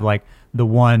will have like the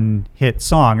one hit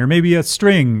song or maybe a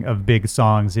string of big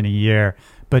songs in a year.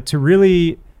 But to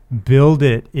really build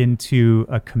it into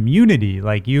a community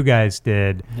like you guys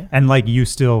did, and like you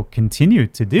still continue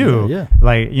to do,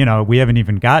 like, we haven't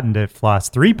even gotten to Floss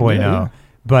 3.0,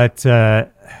 but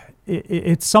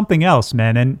it's something else,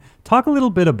 man. And talk a little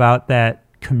bit about that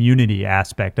community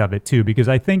aspect of it too, because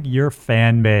I think your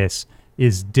fan base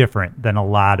is different than a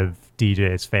lot of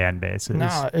DJs' fan bases.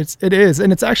 No, it is,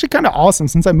 and it's actually kind of awesome.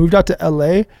 Since I moved out to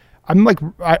LA, I'm like,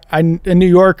 in New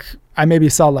York, I maybe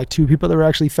saw like 2 people that were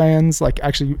actually fans, like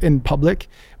actually in public.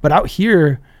 But out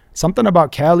here, something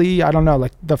about Cali, I don't know,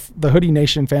 like the Hoodie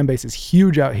Nation fan base is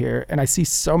huge out here, and I see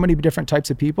so many different types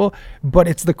of people. But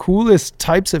it's the coolest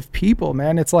types of people,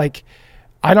 man. It's like,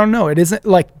 I don't know. It isn't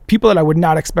like people that I would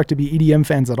not expect to be EDM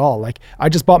fans at all. Like, I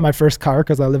just bought my first car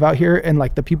because I live out here, and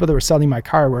like the people that were selling my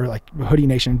car were like Hoodie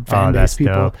Nation fan base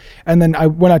people. Dope. And then I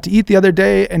went out to eat the other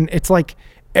day, and it's like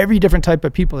every different type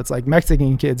of people. It's like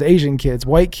Mexican kids, Asian kids,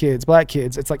 white kids, black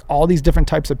kids. It's like all these different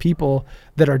types of people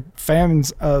that are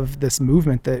fans of this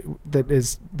movement that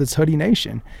is this Hoodie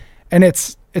Nation. And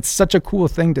it's such a cool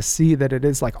thing to see that it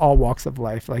is like all walks of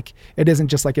life. Like, it isn't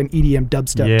just like an EDM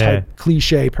dubstep type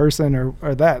cliche person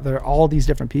or that. There are all these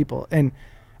different people. And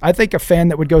I think a fan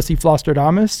that would go see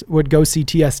Flosstradamus would go see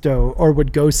Tiesto, or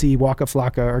would go see Waka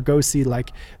Flocka, or go see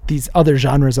like these other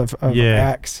genres of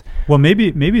acts. Well,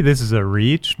 maybe this is a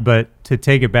reach, but to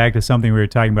take it back to something we were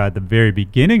talking about at the very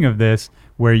beginning of this,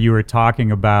 where you were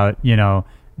talking about,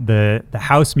 the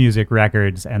house music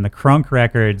records and the crunk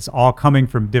records all coming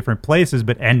from different places,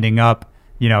 but ending up,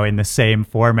 in the same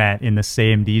format, in the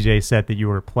same DJ set that you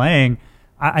were playing.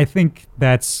 I think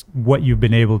that's what you've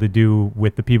been able to do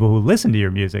with the people who listen to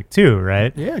your music too,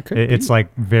 right? Yeah, it's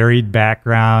like varied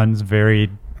backgrounds,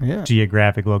 varied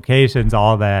geographic locations,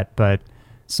 all that, but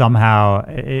somehow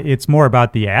it's more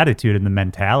about the attitude and the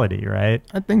mentality, right?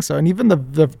 I think so. And even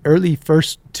the early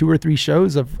first 2 or 3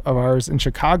 shows of ours in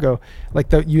Chicago, like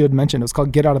that you had mentioned, it was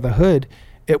called Get Out of the Hood.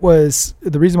 It was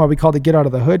the reason why we called it Get Out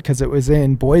of the Hood, because it was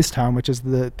in Boys Town, which is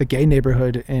the gay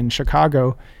neighborhood in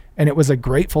Chicago. And it was a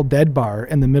Grateful Dead bar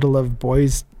in the middle of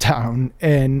Boys Town.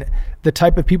 And the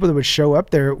type of people that would show up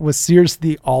there was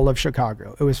seriously all of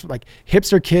Chicago. It was like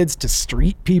hipster kids to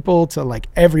street people to like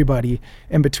everybody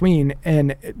in between.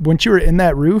 And once you were in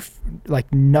that roof,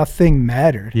 like nothing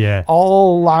mattered. Yeah.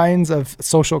 All lines of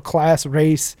social class,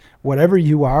 race, whatever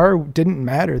you are, didn't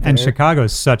matter there. And Chicago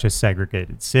is such a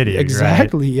segregated city.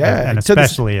 Exactly, right? yeah. And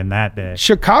especially in that day.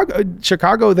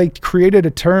 Chicago, they created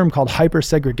a term called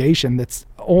hyper-segregation that's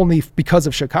only because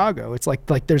of Chicago. It's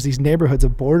like there's these neighborhoods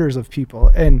of borders of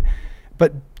people.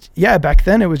 But yeah, back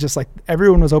then it was just like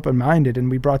everyone was open-minded,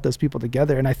 and we brought those people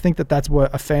together. And I think that that's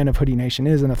what a fan of Hoodie Nation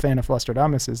is, and a fan of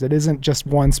Flosstradamus is. It isn't just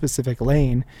one specific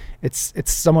lane. It's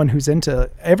someone who's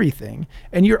into everything,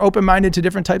 and you're open-minded to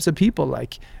different types of people.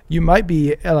 Like, you might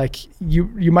be like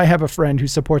you might have a friend who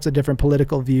supports a different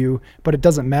political view, but it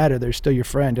doesn't matter. They're still your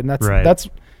friend, and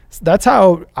that's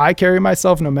how I carry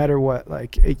myself no matter what.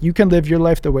 Like, you can live your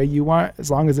life the way you want, as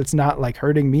long as it's not like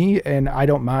hurting me, and I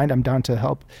don't mind. I'm down to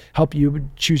help you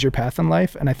choose your path in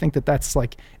life. And I think that that's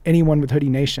like anyone with Hoodie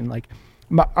Nation. Like,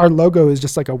 our logo is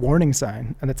just like a warning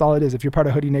sign, and that's all it is. If you're part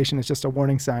of Hoodie Nation, it's just a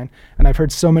warning sign. And I've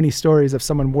heard so many stories of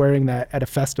someone wearing that at a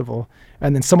festival,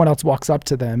 and then someone else walks up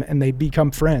to them and they become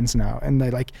friends now. And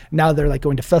now they're like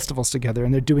going to festivals together,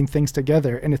 and they're doing things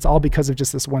together. And it's all because of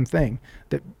just this one thing,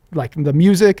 that like the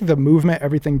music, the movement,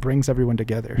 everything brings everyone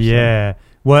together. Yeah.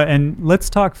 Well, and let's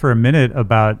talk for a minute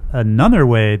about another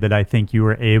way that I think you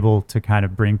were able to kind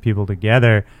of bring people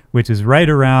together, which is right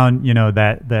around,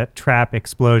 that trap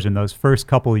explosion, those first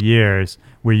couple years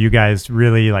where you guys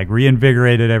really like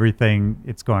reinvigorated everything.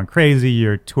 It's going crazy.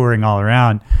 You're touring all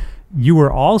around. You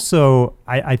were also,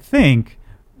 I think,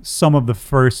 some of the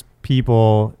first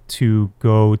people to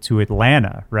go to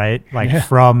Atlanta, right? Like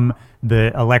from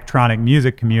the electronic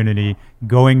music community,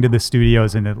 going to the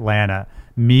studios in Atlanta,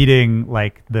 meeting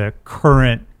like the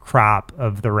current crop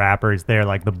of the rappers there,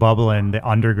 like the Bubbling, the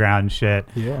underground shit.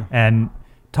 Yeah. And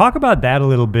talk about that a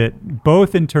little bit,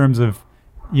 both in terms of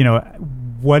you know,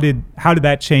 how did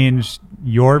that change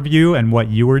your view and what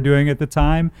you were doing at the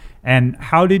time? And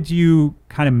how did you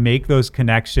kind of make those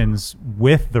connections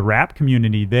with the rap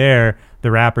community there,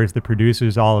 the rappers, the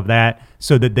producers, all of that,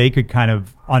 so that they could kind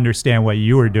of understand what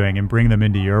you were doing and bring them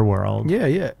into your world?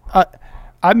 Yeah.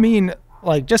 I mean,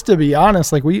 like, just to be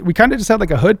honest, like we kind of just had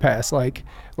like a hood pass, like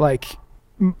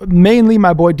mainly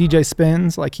my boy DJ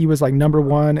Spins, like he was like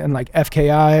 #1, and like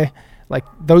FKI, like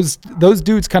those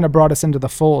dudes kind of brought us into the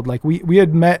fold. Like we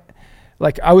had met.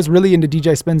 Like I was really into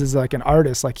DJ Spins as like an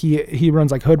artist. Like he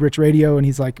runs like Hood Rich Radio, and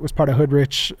he's like was part of Hood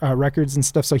Rich Records and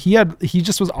stuff. So he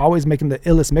just was always making the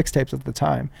illest mixtapes at the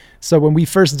time. So when we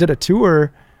first did a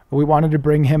tour, we wanted to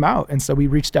bring him out, and so we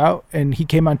reached out, and he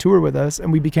came on tour with us,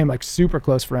 and we became like super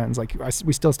close friends. Like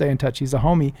we still stay in touch. He's a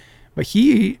homie, but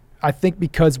I think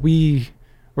because we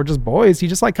were just boys, he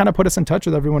just like kind of put us in touch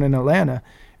with everyone in Atlanta.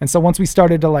 And so once we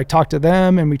started to like talk to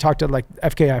them, and we talked to like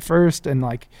FKI first, and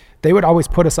like they would always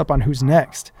put us up on who's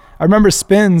next. I remember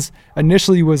Spins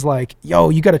initially was like, yo,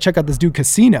 you got to check out this dude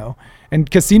Casino. And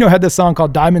Casino had this song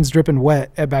called Diamonds Drippin'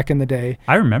 Wet back in the day.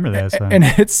 I remember that song. And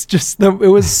it's just, it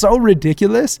was so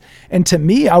ridiculous. And to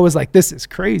me, I was like, this is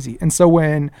crazy. And so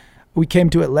when we came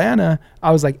to Atlanta,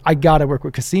 I was like, I got to work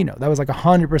with Casino. That was like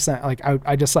 100%. Like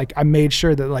I just like, I made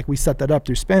sure that like we set that up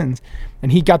through Spins.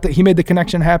 And he made the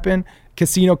connection happen.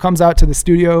 Casino comes out to the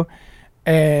studio,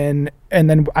 and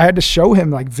then I had to show him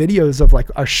like videos of like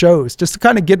our shows just to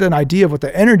kind of get an idea of what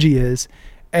the energy is.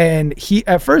 And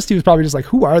at first he was probably just like,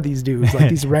 who are these dudes? Like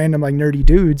these random like nerdy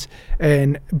dudes.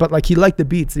 But like he liked the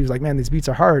beats. He was like, man, these beats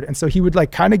are hard. And so he would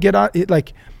like kind of get on it.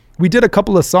 Like we did a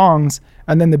couple of songs,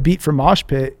 and then the beat for Mosh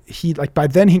Pit, he like by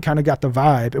then he kind of got the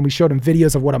vibe, and we showed him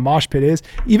videos of what a mosh pit is.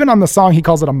 Even on the song, he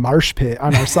calls it a marsh pit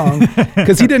on our song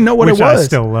because he didn't know what it was. I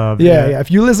still love. Yeah.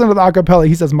 If you listen to the acapella,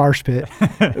 he says marsh pit,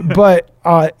 but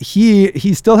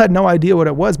he still had no idea what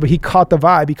it was, but he caught the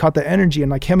vibe, he caught the energy, and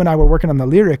like him and I were working on the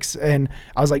lyrics, and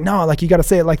I was like, no, like you got to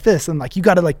say it like this, and like you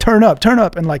got to like turn up,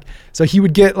 and like so he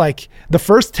would get like the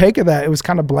first take of that, it was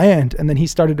kind of bland, and then he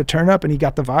started to turn up, and he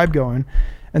got the vibe going.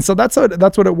 And so that's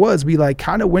what it was. We like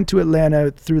kind of went to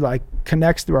Atlanta through like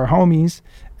connects through our homies.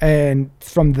 And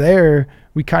from there,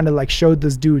 we kind of like showed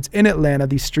those dudes in Atlanta,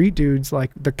 these street dudes, like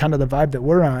the kind of the vibe that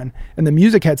we're on. And the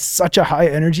music had such a high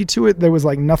energy to it. There was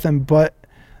like nothing but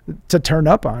to turn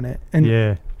up on it. And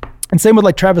yeah. And same with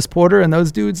like Travis Porter and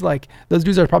those dudes. Like those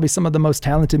dudes are probably some of the most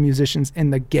talented musicians in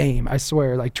the game. I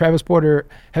swear. Like Travis Porter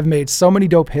have made so many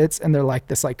dope hits, and they're like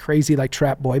this like crazy like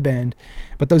trap boy band.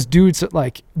 But those dudes,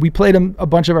 like we played them a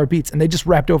bunch of our beats, and they just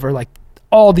rapped over like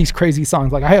all these crazy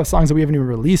songs. Like I have songs that we haven't even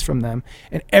released from them,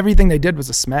 and everything they did was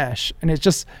a smash. And it's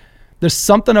just, there's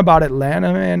something about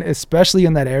Atlanta, man, especially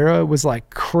in that era, was like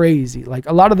crazy. Like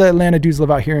a lot of the Atlanta dudes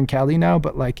live out here in Cali now,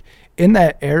 but like in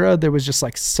that era, there was just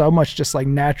like so much just like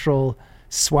natural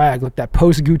swag, like that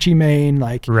post Gucci Mane,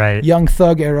 like Young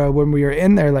Thug era when we were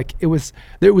in there. Like it was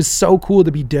so cool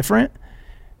to be different.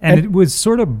 And it was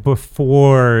sort of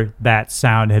before that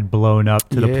sound had blown up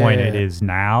to the point it is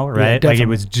now, right? Yeah, like it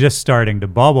was just starting to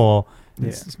bubble.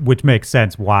 Yeah. Which makes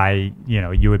sense why, you know,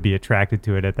 you would be attracted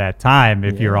to it at that time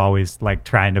if you're always like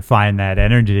trying to find that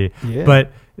energy. Yeah.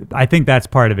 But I think that's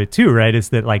part of it too, right? Is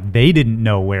that like they didn't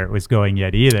know where it was going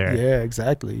yet either. Yeah,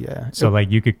 exactly. Yeah. So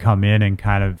like you could come in and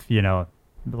kind of, you know,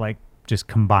 like just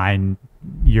combine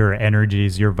your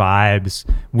energies, your vibes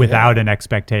without an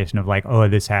expectation of like, oh,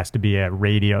 this has to be a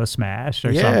radio smash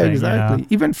or something. Yeah, exactly. You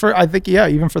know?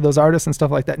 Even for those artists and stuff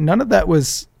like that, none of that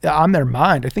was on their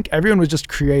mind. I think everyone was just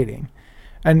creating.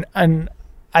 And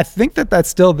I think that that's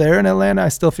still there in Atlanta. I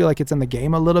still feel like it's in the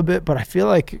game a little bit, but I feel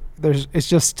like there's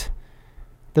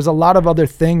a lot of other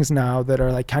things now that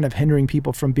are like kind of hindering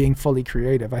people from being fully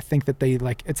creative. I think that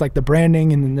it's like the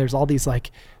branding, and then there's all these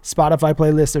like Spotify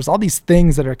playlists. There's all these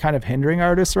things that are kind of hindering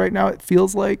artists right now, it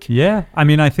feels like. Yeah. I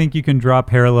mean, I think you can draw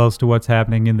parallels to what's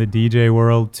happening in the DJ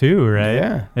world too, right?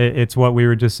 Yeah. It's what we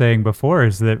were just saying before,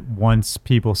 is that once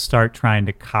people start trying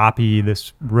to copy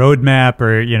this roadmap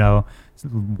or, you know,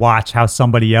 watch how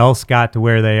somebody else got to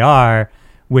where they are,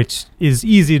 which is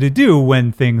easy to do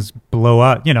when things blow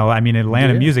up. You know, I mean,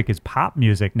 Atlanta music is pop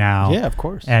music now. Yeah, of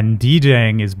course. And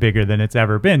DJing is bigger than it's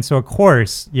ever been. So, of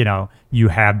course, you know, you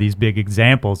have these big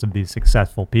examples of these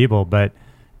successful people, but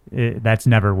that's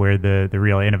never where the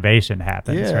real innovation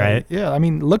happens, right? Yeah, I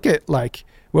mean, look at like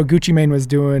what Gucci Mane was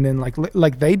doing, and like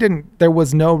there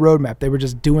was no roadmap. They were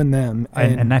just doing them.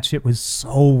 And that shit was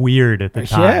so weird at the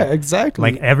time. Yeah,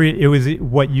 exactly. Like it was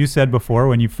what you said before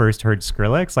when you first heard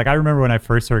Skrillex. Like I remember when I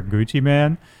first heard Gucci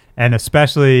Mane, and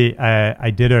especially I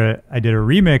did a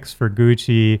remix for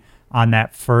Gucci on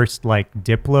that first like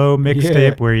Diplo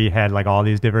mixtape where he had like all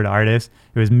these different artists.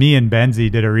 It was me and Benzi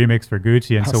did a remix for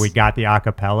Gucci, and so we got the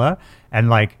acapella, and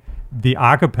like the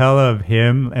acapella of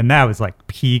him, and that was like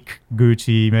peak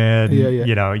Gucci, man,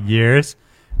 you know, years.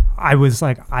 I was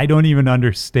like, I don't even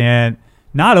understand.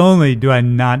 Not only do I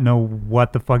not know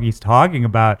what the fuck he's talking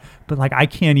about, but like I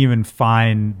can't even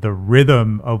find the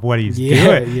rhythm of what he's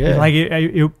doing. Yeah. Like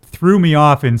it threw me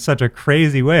off in such a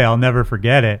crazy way. I'll never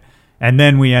forget it. And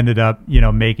then we ended up, you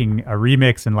know, making a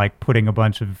remix and like putting a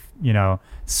bunch of, you know,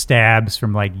 stabs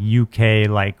from like UK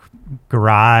like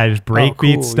garage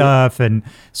breakbeat stuff, and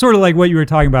sort of like what you were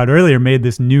talking about earlier, made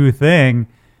this new thing.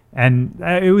 And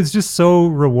it was just so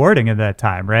rewarding at that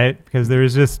time, right? Because there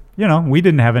was just, you know, we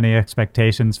didn't have any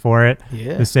expectations for it.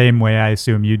 The same way I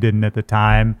assume you didn't at the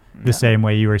time. The same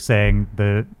way you were saying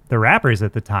the rappers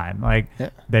at the time. Like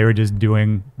they were just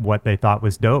doing what they thought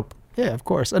was dope. Yeah, of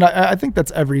course. And I think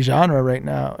that's every genre right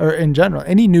now, or in general.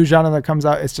 Any new genre that comes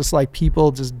out, it's just like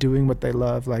people just doing what they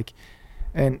love. Like,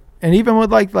 and even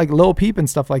with like Lil Peep and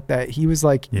stuff like that, he was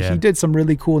like, he did some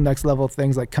really cool next level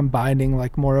things, like combining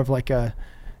like more of like a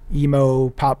emo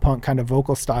pop punk kind of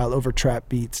vocal style over trap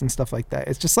beats and stuff like that.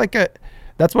 It's just like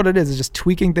that's what it is. It's just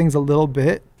tweaking things a little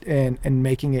bit and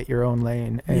making it your own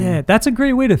lane. And that's a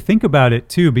great way to think about it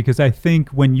too, because I think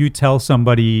when you tell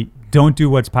somebody don't do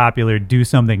what's popular, do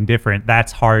something different,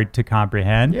 that's hard to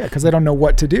comprehend. Yeah, because they don't know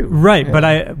what to do. Right,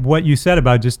 but what you said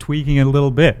about just tweaking it a little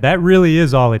bit, that really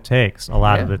is all it takes a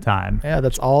lot of the time. Yeah,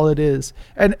 that's all it is.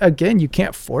 And again, you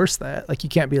can't force that. Like you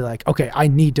can't be like, okay, I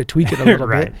need to tweak it a little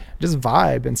bit. Just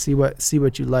vibe and see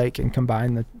what you like and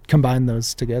combine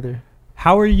those together.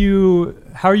 How are you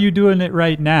doing it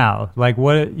right now? Like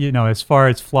what, you know, as far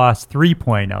as Floss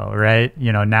 3.0, right?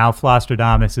 You know, now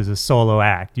Flosstradamus is a solo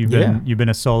act. You've been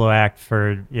a solo act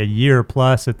for a year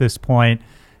plus at this point.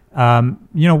 You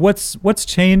know, what's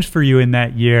changed for you in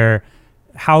that year?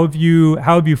 How have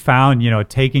you found, you know,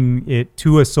 taking it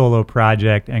to a solo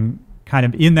project and kind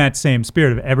of in that same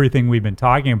spirit of everything we've been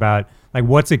talking about, like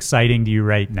what's exciting to you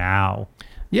right now?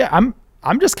 Yeah,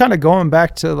 I'm just kind of going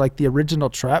back to like the original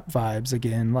trap vibes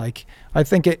again. Like I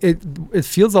think it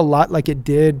feels a lot like it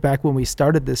did back when we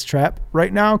started this trap.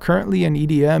 Right now, currently in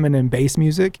EDM and in bass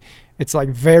music, it's like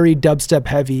very dubstep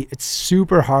heavy. It's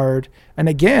super hard. And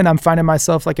again, I'm finding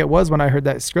myself like it was when I heard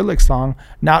that Skrillex song,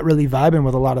 not really vibing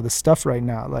with a lot of the stuff right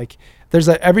now. Like there's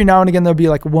every now and again, there'll be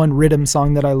like one rhythm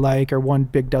song that I like or one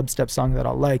big dubstep song that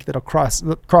I'll like that'll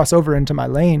cross over into my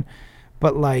lane.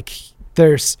 But like,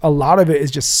 there's a lot of it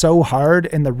is just so hard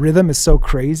and the rhythm is so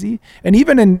crazy. And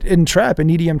even in trap, in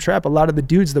EDM trap, a lot of the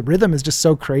dudes, the rhythm is just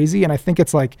so crazy. And I think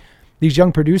it's like these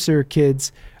young producer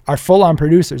kids are full on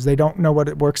producers. They don't know what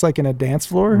it works like in a dance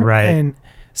floor. Right. And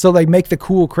so they make the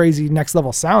cool, crazy next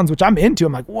level sounds, which I'm into.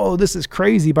 I'm like, whoa, this is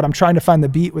crazy. But I'm trying to find the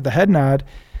beat with the head nod.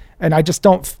 And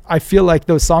I feel like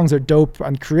those songs are dope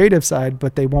on creative side,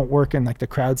 but they won't work in like the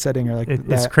crowd setting or like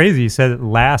It's crazy. You said it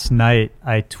last night.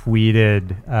 I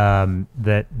tweeted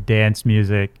that dance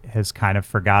music has kind of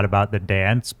forgot about the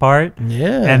dance part.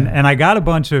 Yeah. And I got a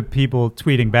bunch of people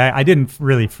tweeting back. I didn't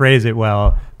really phrase it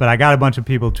well, but I got a bunch of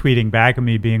people tweeting back at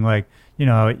me being like, you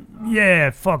know,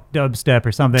 yeah, fuck dubstep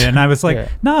or something. And I was like,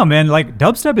 no, man, like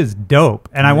dubstep is dope.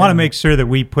 And I want to make sure that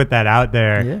we put that out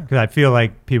there because I feel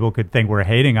like people could think we're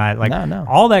hating on it. Like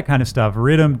all that kind of stuff,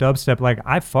 rhythm, dubstep, like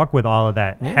I fuck with all of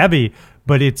that heavy,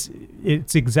 but it's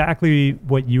exactly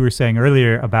what you were saying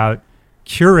earlier about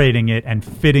curating it and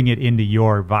fitting it into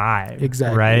your vibe.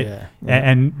 Exactly. Right. Yeah.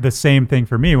 And the same thing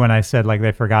for me when I said like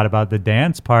they forgot about the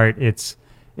dance part. It's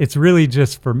really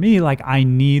just for me, like I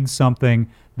need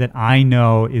something that I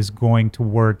know is going to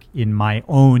work in my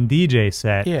own DJ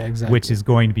set, which is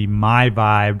going to be my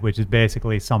vibe, which is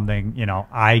basically something, you know,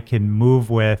 I can move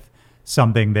with,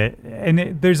 something that,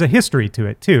 and there's a history to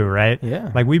it too, right?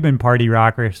 Yeah. Like we've been party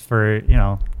rockers for, you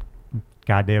know,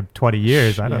 goddamn 20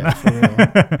 years. I don't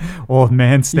know. Old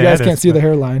man status. You guys can't see the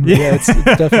hairline. Yeah, it's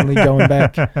definitely going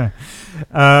back.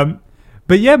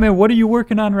 But yeah, man, what are you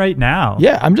working on right now?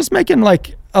 Yeah, I'm just making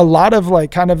like a lot of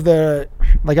like kind of the,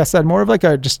 like I said, more of like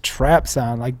a just trap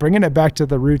sound, like bringing it back to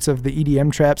the roots of the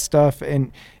EDM trap stuff,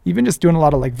 and even just doing a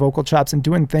lot of like vocal chops and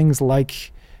doing things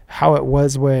like how it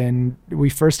was when we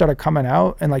first started coming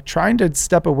out, and like trying to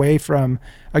step away from,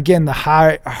 again, the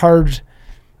hard,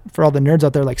 for all the nerds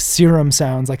out there, like serum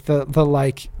sounds, like the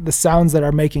sounds that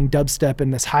are making dubstep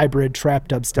and this hybrid trap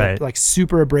dubstep, like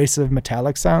super abrasive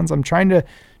metallic sounds. I'm trying to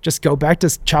just go back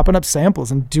to chopping up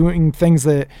samples and doing things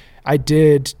that I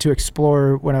did to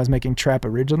explore when I was making trap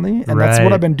originally. And that's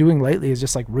what I've been doing lately, is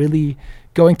just like really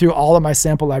going through all of my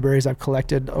sample libraries I've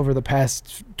collected over the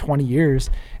past 20 years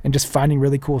and just finding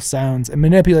really cool sounds and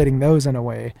manipulating those in a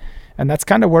way. And that's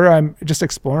kind of where I'm just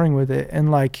exploring with it.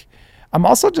 And like, I'm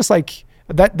also just like,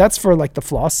 that's for like the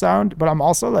floss sound, but I'm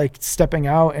also like stepping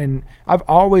out, and I've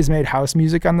always made house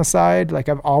music on the side. Like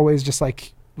I've always just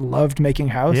like loved making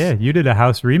house. Yeah, you did a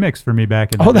house remix for me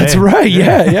back in the day. Oh, that's right.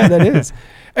 Yeah, that is.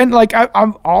 And like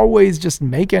I'm always just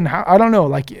making, I don't know,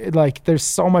 like there's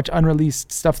so much unreleased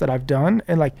stuff that I've done,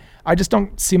 and like I just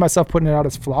don't see myself putting it out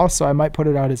as floss, so I might put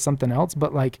it out as something else.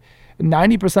 But like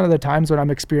 90% of the times when I'm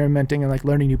experimenting and like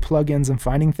learning new plugins and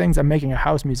finding things, I'm making a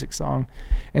house music song.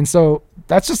 And so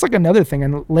that's just like another thing.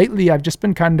 And lately I've just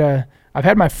been I've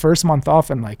had my first month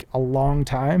off in like a long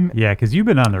time. Yeah, because you've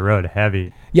been on the road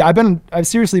heavy. Yeah, I've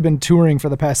seriously been touring for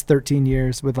the past 13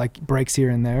 years with like breaks here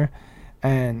and there.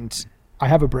 And I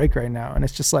have a break right now. And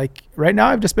it's just like, right now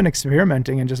I've just been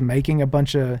experimenting and just making a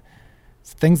bunch of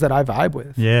things that I vibe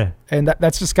with. Yeah. And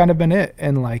that's just kind of been it.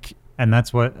 And like, and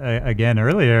that's what, again,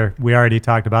 earlier, we already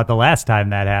talked about the last time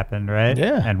that happened, right?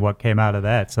 Yeah. And what came out of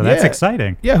that. So that's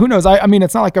exciting. Yeah, who knows? I mean,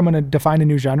 it's not like I'm going to define a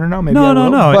new genre now. Maybe No.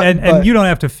 But, and you don't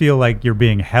have to feel like you're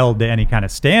being held to any kind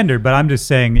of standard, but I'm just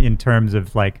saying in terms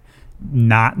of like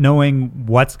not knowing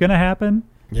what's going to happen.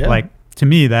 Yeah. Like, to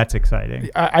me, that's exciting.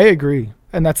 I agree.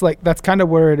 And that's kind of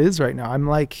where it is right now. I'm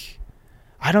like,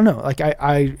 I don't know. Like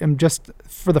I am just,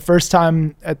 for the first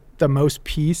time at the most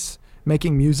peace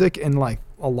making music in like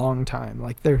a long time.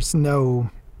 Like there's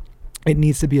no, it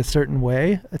needs to be a certain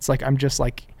way. It's like I'm just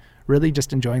like really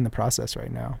just enjoying the process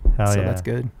right now. Hell so yeah. that's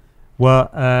good. Well,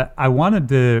 I wanted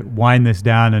to wind this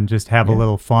down and just have a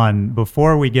little fun.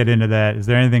 Before we get into that, is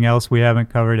there anything else we haven't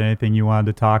covered? Anything you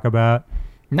wanted to talk about?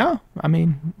 No, I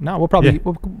mean, no, we'll probably,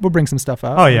 we'll bring some stuff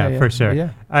out. Oh yeah, for sure.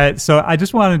 Yeah. So I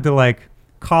just wanted to like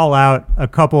call out a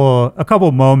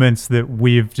couple moments that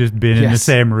we've just been in the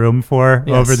same room for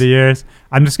over the years.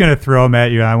 I'm just going to throw them at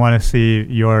you. I want to see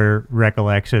your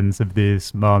recollections of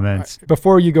these moments.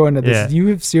 Before you go into this, you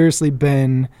have seriously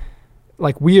been,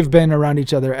 like, we have been around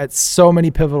each other at so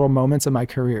many pivotal moments in my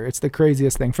career. It's the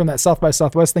craziest thing. From that South by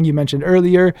Southwest thing you mentioned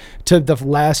earlier to the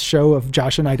last show of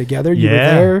Josh and I together, you were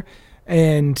there.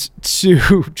 And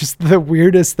to just the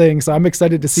weirdest thing. So I'm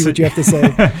excited to see what you have to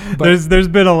say. But there's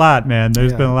been a lot, man.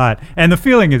 There's been a lot. And the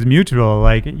feeling is mutual.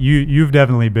 Like you've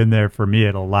definitely been there for me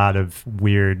at a lot of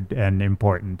weird and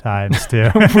important times too.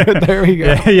 There we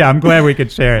go. Yeah, I'm glad we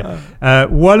could share it.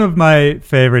 One of my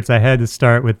favorites, I had to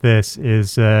start with this,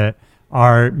 is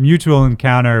our mutual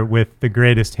encounter with the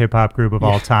greatest hip hop group of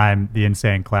all time, the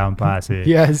Insane Clown Posse.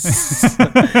 Yes.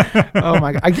 Oh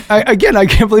my God. I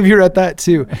can't believe you're at that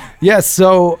too. Yes.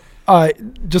 So,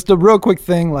 just a real quick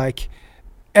thing. Like,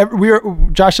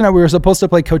 Josh and I, we were supposed to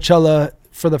play Coachella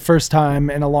for the first time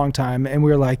in a long time. And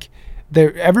we were like,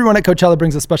 everyone at Coachella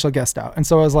brings a special guest out. And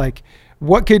so I was like,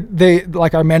 what could they,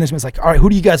 like, our management's like, all right, who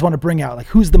do you guys want to bring out? Like,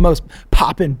 who's the most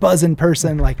poppin', buzzing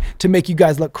person, like, to make you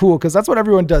guys look cool? Because that's what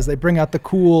everyone does. They bring out the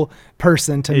cool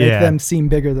person to make them seem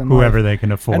bigger than whoever life. They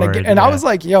can afford. And I was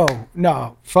like, yo,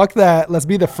 no, fuck that. Let's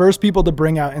be the first people to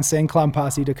bring out Insane Clown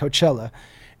Posse to Coachella.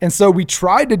 And so we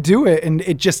tried to do it, and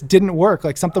it just didn't work.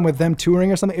 Like something with them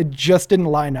touring or something, it just didn't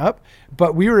line up.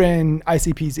 But we were in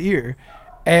ICP's ear.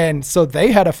 And so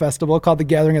they had a festival called the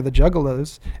Gathering of the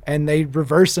Juggalos, and they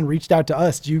reversed and reached out to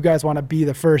us. Do you guys want to be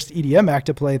the first EDM act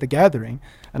to play the Gathering?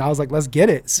 And I was like, let's get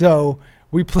it. So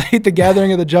we played the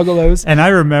Gathering of the Juggalos. And I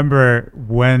remember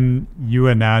when you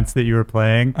announced that you were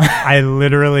playing, I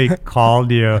literally called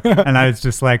you, and I was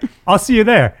just like, I'll see you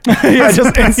there. Yeah,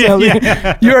 just instantly.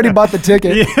 You already bought the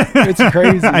ticket. Yeah. It's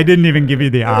crazy. I didn't even give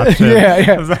you the option.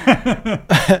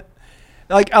 Yeah.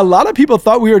 Like, a lot of people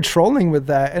thought we were trolling with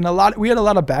that, and we had a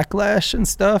lot of backlash and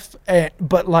stuff.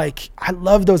 But like, I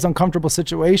love those uncomfortable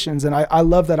situations, and I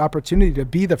love that opportunity to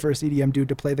be the first EDM dude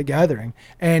to play the Gathering.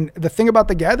 And the thing about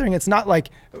the Gathering, it's not like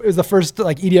it was the first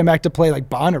like EDM act to play like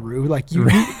Bonnaroo. Like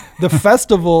the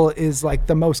festival is like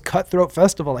the most cutthroat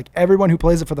festival. Like everyone who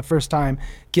plays it for the first time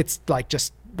gets like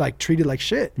just like treated like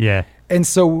shit. Yeah. And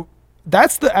so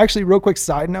that's actually real quick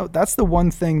side note. That's the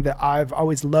one thing that I've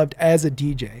always loved as a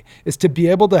DJ, is to be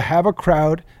able to have a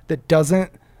crowd that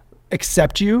doesn't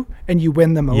accept you and you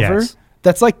win them over. Yes.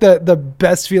 That's like the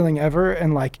best feeling ever.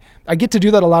 And like, I get to do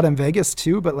that a lot in Vegas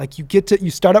too, but like you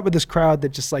start out with this crowd that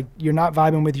just like, you're not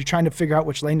vibing with, you're trying to figure out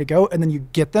which lane to go, and then you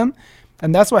get them.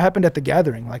 And that's what happened at the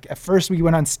gathering. Like at first we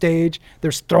went on stage,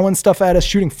 they're throwing stuff at us,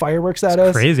 shooting fireworks at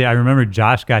us. Crazy. I remember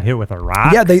Josh got hit with a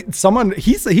rock. Yeah,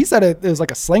 he said it was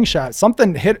like a slingshot.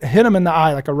 Something hit him in the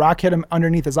eye, like a rock hit him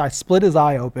underneath his eye, split his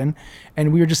eye open,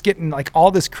 and we were just getting like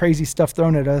all this crazy stuff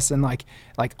thrown at us and like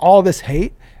all this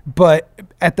hate. But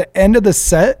at the end of the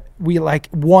set, we like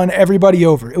won everybody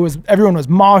over. Everyone was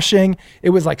moshing.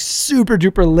 It was like super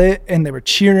duper lit, and they were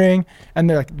cheering, and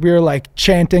we were like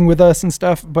chanting with us and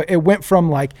stuff. But it went from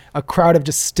like a crowd of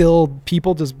just still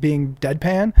people just being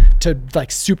deadpan to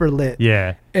like super lit.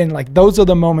 Yeah. And like those are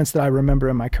the moments that I remember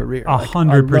in my career.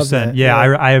 100%. Yeah,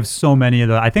 I have so many of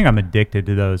those. I think I'm addicted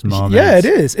to those moments. Yeah, it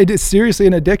is. It is seriously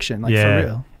an addiction, like for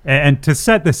real. And to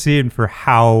set the scene for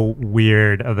how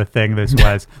weird of a thing this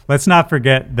was, let's not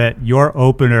forget that your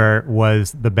opener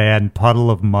was the band Puddle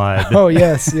of Mud. Oh,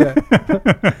 yes, yeah.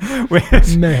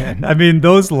 Which, man. I mean,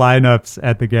 those lineups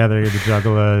at the Gathering of the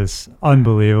Juggalos,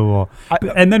 unbelievable.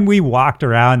 And then we walked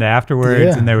around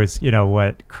afterwards, and there was,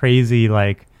 crazy,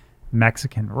 like,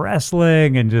 Mexican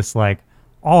wrestling and just, like,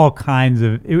 all kinds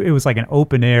of it was like an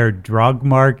open air drug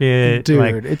market. Dude,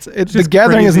 like, it's the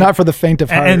Gathering is not for the faint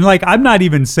of heart. And like I'm not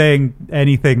even saying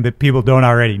anything that people don't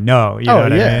already know. You know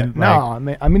what I mean?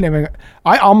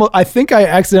 No, I think I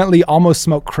accidentally almost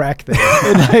smoked crack there.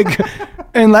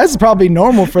 and that's probably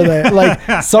normal for that.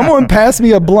 Like someone passed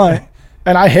me a blunt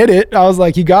and I hit it. I was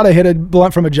like, you gotta hit a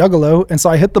blunt from a juggalo. And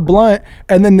so I hit the blunt,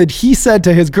 and then he said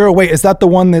to his girl, wait, is that the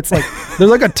one that's like,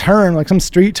 there's like a term, like some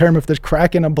street term if there's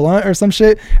crack in a blunt or some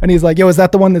shit. And he's like, yo, is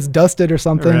that the one that's dusted or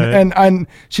something? Right. And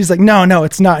she's like, no,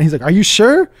 it's not. And he's like, are you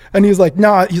sure? And he's like,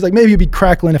 no. He's like, maybe it'd be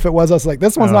crackling if it was. I was like,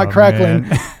 this one's not crackling.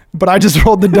 But I just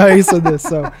rolled the dice of this.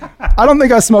 So I don't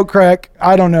think I smoked crack.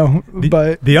 I don't know.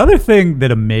 But the other thing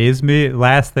that amazed me,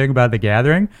 last thing about the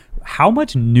Gathering, how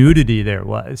much nudity there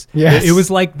was. Yes. It was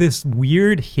like this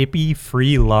weird hippie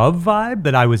free love vibe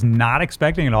that I was not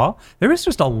expecting at all. There was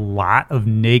just a lot of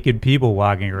naked people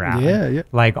walking around. Yeah.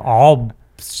 Like all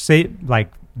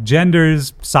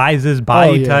genders, sizes,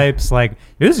 body types. Like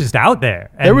it was just out there.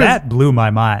 And that blew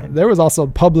my mind. There was also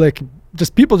public,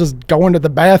 just people just going to the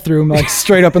bathroom like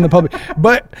straight up in the public.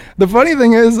 But the funny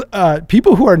thing is,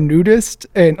 people who are nudist,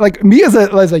 and like me as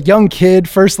a young kid,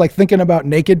 first like thinking about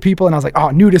naked people, and I was like, oh,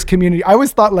 nudist community. I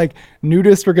always thought like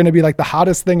nudists were gonna be like the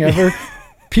hottest thing ever.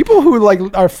 People who like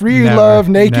are free love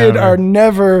naked are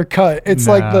never cut. It's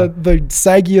like the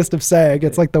saggiest of sag.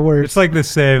 It's like the worst. It's like the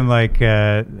same like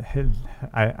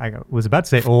I was about to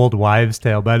say old wives'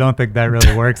 tale, but I don't think that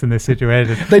really works in this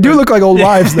situation. They do look like old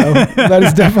wives, though. That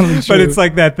is definitely true. But it's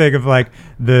like that thing of like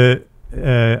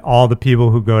all the people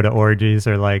who go to orgies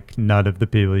are like none of the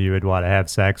people you would want to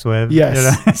have sex with.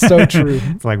 Yes, so true.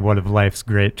 It's like one of life's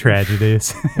great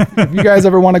tragedies. If you guys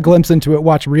ever want a glimpse into it,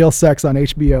 watch Real Sex on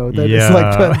HBO. That is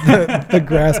like the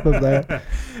grasp of that.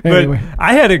 Anyway. But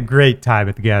I had a great time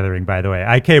at the Gathering, by the way.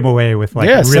 I came away with like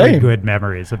really good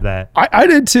memories of that. I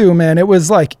did too, man. It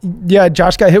was like,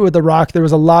 Josh got hit with the rock. There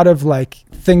was a lot of like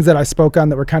things that I spoke on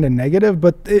that were kind of negative,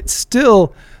 but it's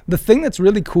still, the thing that's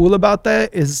really cool about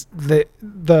that is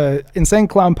the Insane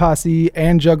Clown Posse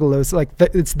and Juggalos, like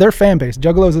it's their fan base.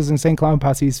 Juggalos is Insane Clown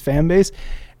Posse's fan base.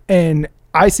 And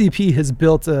ICP has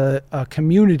built a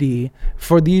community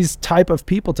for these type of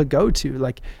people to go to.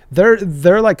 Like they're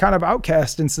like kind of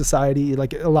outcast in society,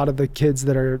 like a lot of the kids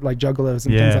that are like juggalos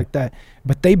and things like that.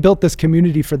 But they built this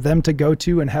community for them to go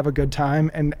to and have a good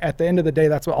time. And at the end of the day,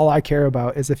 that's what all I care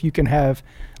about is if you can have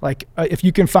like if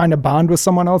you can find a bond with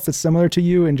someone else that's similar to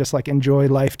you and just like enjoy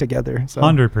life together. So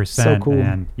 100%. So cool.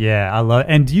 Man. Yeah, I love.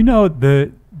 And do you know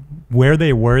where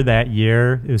they were that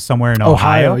year is somewhere in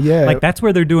Ohio. Yeah. Like that's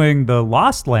where they're doing the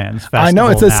Lost Lands Festival. I know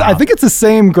I think it's the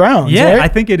same grounds. Yeah, right? I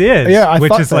think it is. Yeah,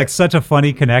 which is like such a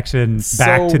funny connection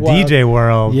back to DJ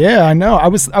World. Yeah, I know. I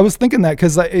was thinking that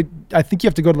because I think you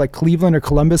have to go to like Cleveland or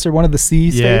Columbus or one of the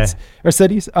C states or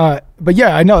cities. But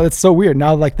yeah, I know it's so weird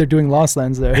now. Like they're doing Lost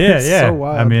Lands there. Yeah, it's so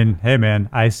wild. I mean, hey man,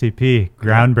 ICP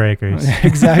groundbreakers.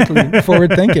 Exactly,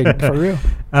 forward thinking for real.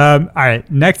 All right,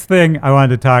 next thing I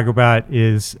wanted to talk about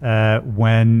is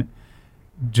when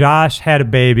Josh had a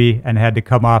baby and had to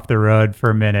come off the road for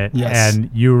a minute, and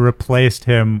you replaced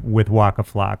him with Waka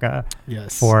Flocka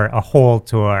for a whole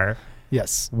tour.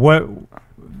 Yes.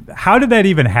 How did that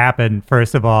even happen,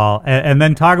 first of all? And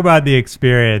then talk about the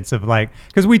experience of like,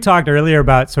 because we talked earlier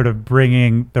about sort of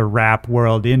bringing the rap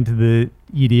world into the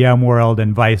EDM world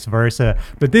and vice versa.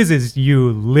 But this is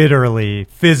you literally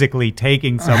physically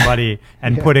taking somebody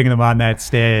and putting them on that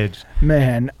stage.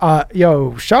 Man,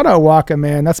 shout out Waka,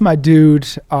 man. That's my dude.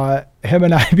 Him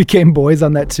and I became boys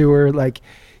on that tour. Like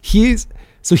he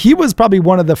was probably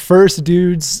one of the first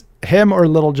dudes him or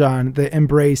Little John that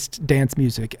embraced dance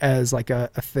music as like a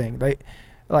thing. They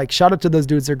like shout out to those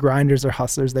dudes. They're grinders, they're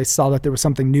hustlers. They saw that there was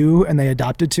something new and they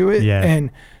adopted to it. Yeah.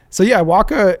 And so yeah,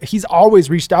 Waka, he's always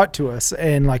reached out to us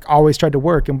and like always tried to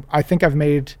work. And I think I've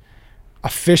made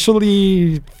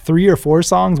officially 3 or 4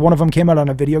 songs. One of them came out on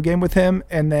a video game with him,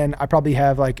 and then I probably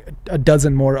have like a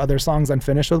dozen more other songs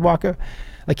unfinished with Waka.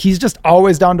 Like he's just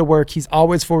always down to work. He's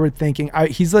always forward thinking.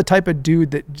 He's the type of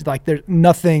dude that like there's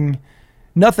nothing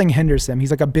hinders him.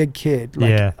 He's like a big kid. Like,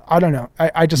 Yeah. I don't know.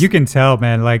 I just You can tell,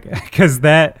 man, like, because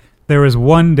there was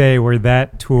one day where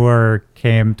that tour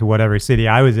came to whatever city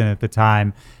I was in at the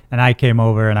time, and I came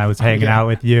over and I was hanging out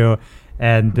with you,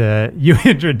 and you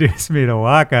introduced me to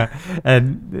Waka,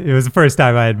 and it was the first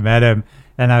time I had met him,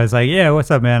 and I was like, yeah, what's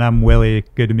up, man? I'm Willie.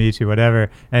 Good to meet you, whatever.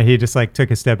 And he just like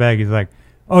took a step back. He's like,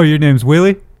 oh, your name's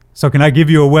Willie? So can I give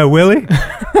you a wet willy?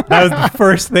 That was the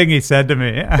first thing he said to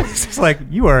me. I was just like,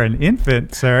 you are an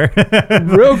infant, sir.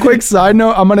 Real quick side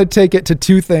note, I'm going to take it to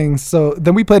 2 things. So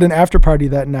then we played an after party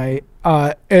that night.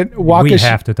 And Waka we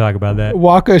have to talk about that.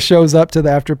 Waka shows up to the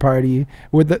after party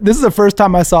with this is the first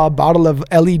time I saw a bottle of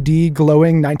LED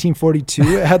glowing 1942.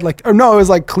 It had like, or no, it was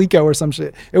like Clico or some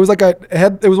shit. It was like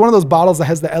it was one of those bottles that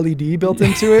has the LED built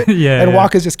into it. Yeah. And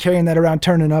Waka's just carrying that around,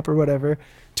 turning up or whatever.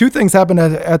 2 things happened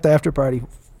at the after party.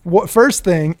 First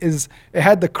thing is it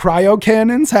had the cryo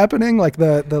cannons happening, like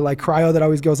the like cryo that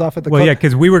always goes off at the Well, club. yeah,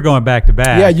 because we were going back to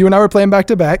back. Yeah, you and I were playing back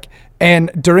to back,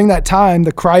 and during that time,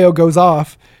 the cryo goes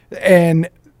off, and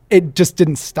it just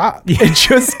didn't stop. It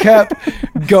just kept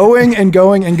going and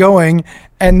going and going,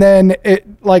 and then it,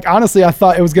 like, honestly, I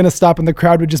thought it was gonna stop, and the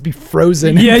crowd would just be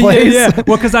frozen in place. Yeah.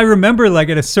 Well, because I remember, like,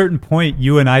 at a certain point,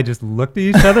 you and I just looked at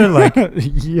each other, like,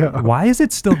 Yeah. why is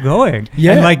it still going?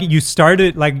 Yeah. And, like, you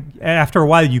started, like, after a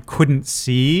while, you couldn't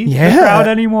see the Yeah. crowd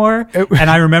anymore. And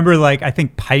I remember, like, I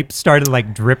think pipes started,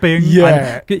 like, dripping.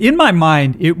 Yeah. In my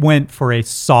mind, it went for a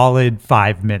solid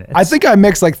 5 minutes. I think I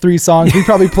mixed like 3 songs. We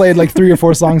probably played like 3 or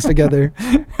 4 songs together,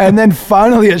 and then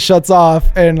finally it shuts off,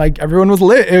 and like everyone was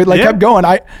lit. It like kept going.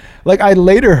 I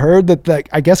later heard that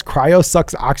I guess cryo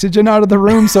sucks oxygen out of the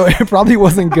room, so it probably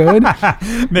wasn't good.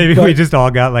 Maybe we just all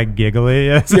got, like, giggly.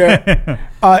 Yeah.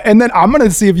 And then I'm going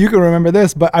to see if you can remember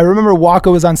this, but I remember Waka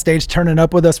was on stage turning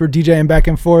up with us. We're DJing back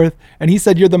and forth, and he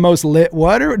said, "You're the most lit."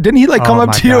 What? Or didn't he like come Oh up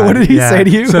my to you? God. What did he Yeah. say to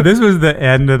you? So this was the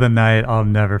end of the night. I'll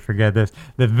never forget this.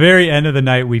 The very end of the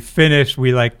night, we finished.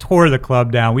 We like tore the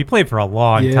club down. We played for a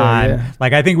long time. Yeah.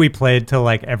 Like I think we played till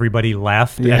like everybody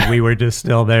left, Yeah. and we were just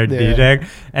still there Yeah. DJing.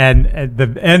 And at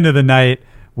the end of the night,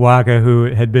 Waka, who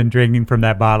had been drinking from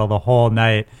that bottle the whole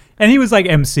night, and he was like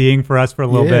emceeing for us for a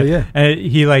little Yeah, bit. yeah. And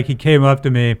he came up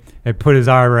to me and put his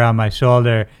arm around my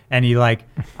shoulder, and he like,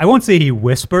 I won't say he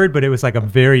whispered, but it was like a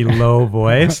very low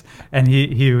voice, and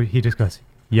he just goes,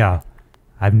 "Yeah,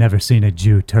 I've never seen a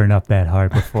Jew turn up that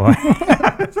hard before."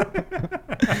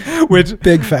 Which,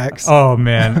 Big facts. oh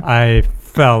man, I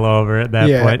fell over at that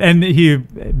Yeah. point, and he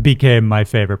became my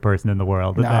favorite person in the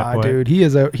world at that Nah, point. dude,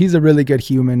 he's a really good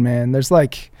human, man. There's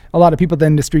like a lot of people in the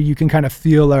industry you can kind of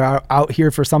feel are out here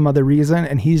for some other reason,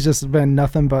 and he's just been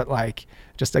nothing but like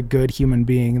just a good human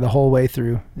being the whole way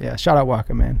through. Yeah, shout out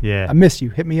Waka, man. Yeah. I miss you.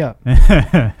 Hit me up.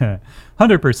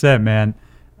 100%, man.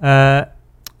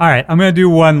 All right, I'm going to do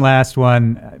one last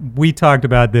one. We talked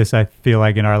about this, I feel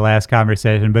like, in our last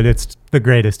conversation, but it's the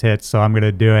greatest hits, so I'm going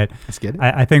to do it. Let's get it.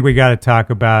 I think we got to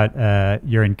talk about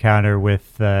your encounter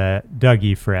with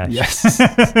Dougie Fresh. Yes.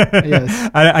 Yes.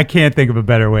 I can't think of a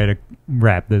better way to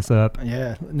wrap this up.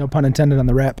 Yeah, no pun intended on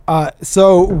the rap.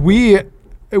 So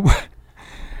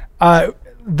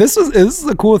this is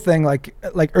a cool thing. Like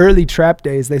early trap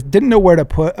days, they didn't know where to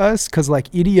put us because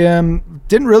like EDM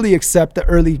didn't really accept the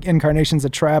early incarnations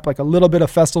of trap. Like a little bit of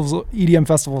festivals, EDM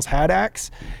festivals had acts,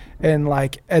 and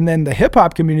then the hip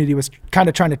hop community was kind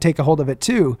of trying to take a hold of it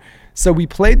too. So we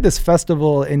played this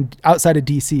festival outside of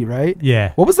DC, right?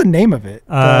 Yeah. What was the name of it?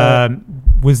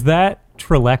 Was that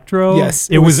Trilectro? Yes,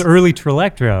 It was early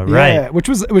Trilectro, right? Yeah, which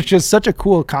is such a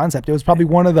cool concept. It was probably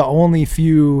one of the only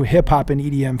few hip hop and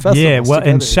EDM festivals. Yeah, well,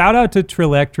 and together. shout out to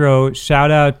Trilectro, shout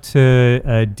out to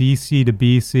DC to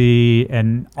BC,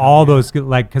 and all those,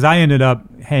 like, because I ended up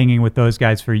hanging with those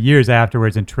guys for years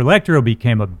afterwards, and Trilectro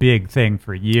became a big thing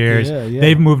for years. Yeah, yeah.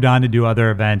 They've moved on to do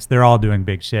other events. They're all doing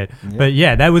big shit. Yeah. But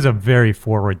yeah, that was a very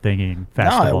forward-thinking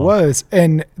festival. No, it was,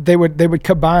 and they would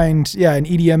combine an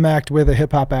EDM act with a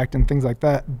hip hop act and things like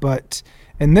that. But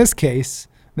in this case,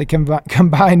 they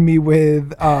combined me with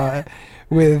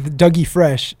Dougie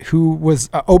Fresh, who was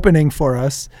opening for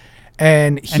us.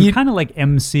 And he kind of like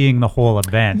emceeing the whole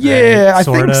event. Yeah, right? I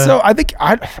think so.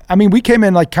 I mean, we came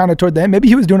in like kind of toward the end. Maybe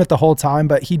he was doing it the whole time,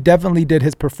 but he definitely did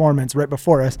his performance right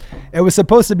before us. It was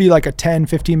supposed to be like a 10,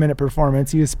 15-minute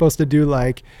performance. He was supposed to do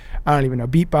like, I don't even know,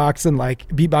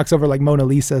 beatbox over like Mona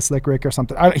Lisa, Slick Rick or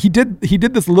something. He did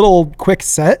this little quick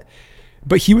set,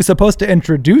 but he was supposed to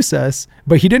introduce us,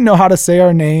 but he didn't know how to say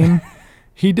our name.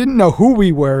 He didn't know who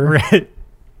we were. Right.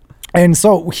 And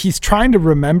so he's trying to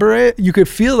remember it. You could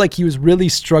feel like he was really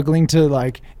struggling to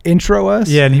like intro us.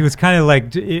 Yeah, and he was kind of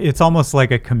like, it's almost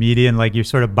like a comedian, like you're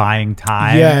sort of buying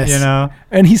time, Yes. you know?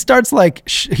 And he starts like,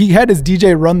 he had his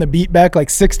DJ run the beat back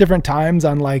like 6 different times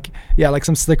on like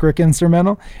some Slick Rick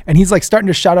instrumental. And he's like starting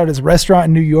to shout out his restaurant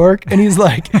in New York. And he's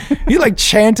like, he like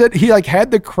chanted, he like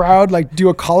had the crowd like do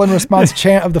a call and response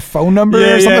chant of the phone number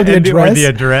or something, the address. Or the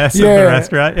address of the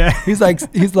restaurant, yeah. He's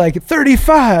like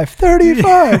 35,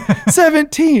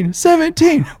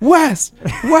 17, West,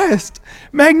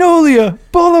 Magnolia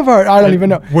Boulevard. I don't even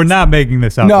know. We're not making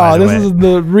this up. No, by the this way. is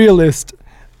the realist.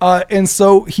 And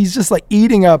so he's just like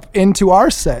eating up into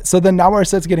our set. So then now our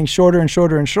set's getting shorter and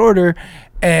shorter and shorter.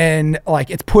 And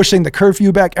like it's pushing the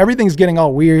curfew back. Everything's getting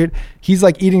all weird. He's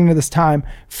like eating into this time.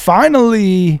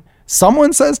 Finally,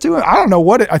 someone says to him, I don't know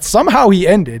what it, somehow he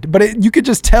ended, but you could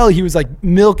just tell he was like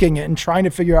milking it and trying to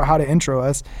figure out how to intro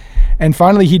us. And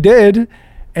finally he did.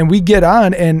 And we get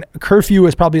on, and curfew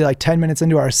was probably like 10 minutes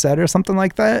into our set or something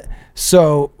like that.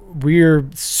 So we're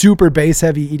super bass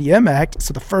heavy EDM act.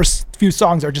 So the first few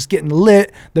songs are just getting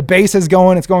lit. The bass is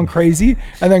going, it's going crazy.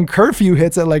 And then curfew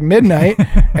hits at like midnight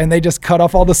and they just cut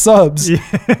off all the subs. Yeah.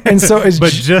 And so it's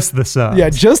just the subs. Yeah,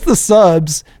 just the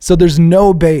subs. So there's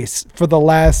no bass for the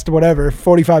last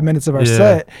 45 minutes of our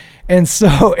set. And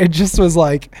so it just was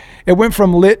like, it went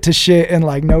from lit to shit in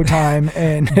like no time.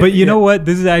 And but you know what?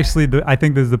 This is actually I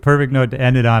think this is the perfect note to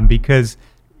end it on, because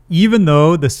even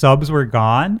though the subs were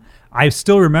gone, I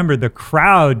still remember the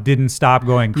crowd didn't stop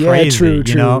going crazy. Yeah, true.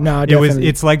 You know? No, definitely.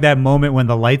 It's like that moment when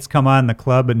the lights come on in the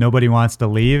club but nobody wants to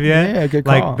leave yet. Yeah, good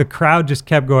call. Like the crowd just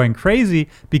kept going crazy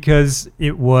because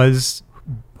it was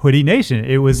Hoodie Nation.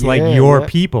 It was like your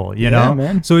people, you know?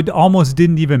 Man. So it almost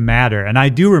didn't even matter. And I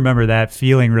do remember that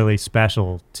feeling really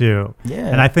special too. Yeah.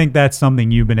 And I think that's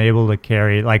something you've been able to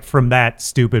carry, like from that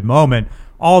stupid moment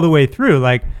all the way through.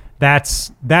 Like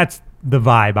that's the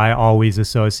vibe I always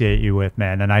associate you with,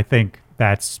 man. And I think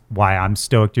that's why I'm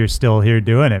stoked you're still here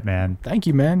doing it, man. Thank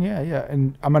you, man. Yeah.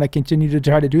 And I'm going to continue to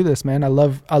try to do this, man. I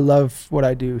love what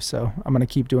I do. So I'm going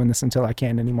to keep doing this until I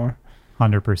can't anymore.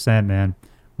 100%, man.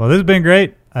 Well, this has been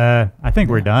great. I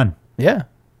think we're done. Yeah.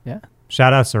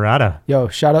 Shout out Serrata. Yo,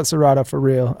 shout out Serrata for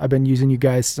real. I've been using you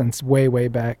guys since way, way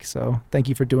back. So thank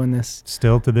you for doing this.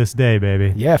 Still to this day,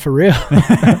 baby. Yeah, for real.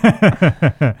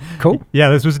 Cool. Yeah,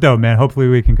 this was dope, man. Hopefully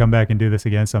we can come back and do this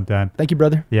again sometime. Thank you,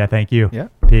 brother. Yeah, thank you. Yeah.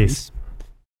 Peace.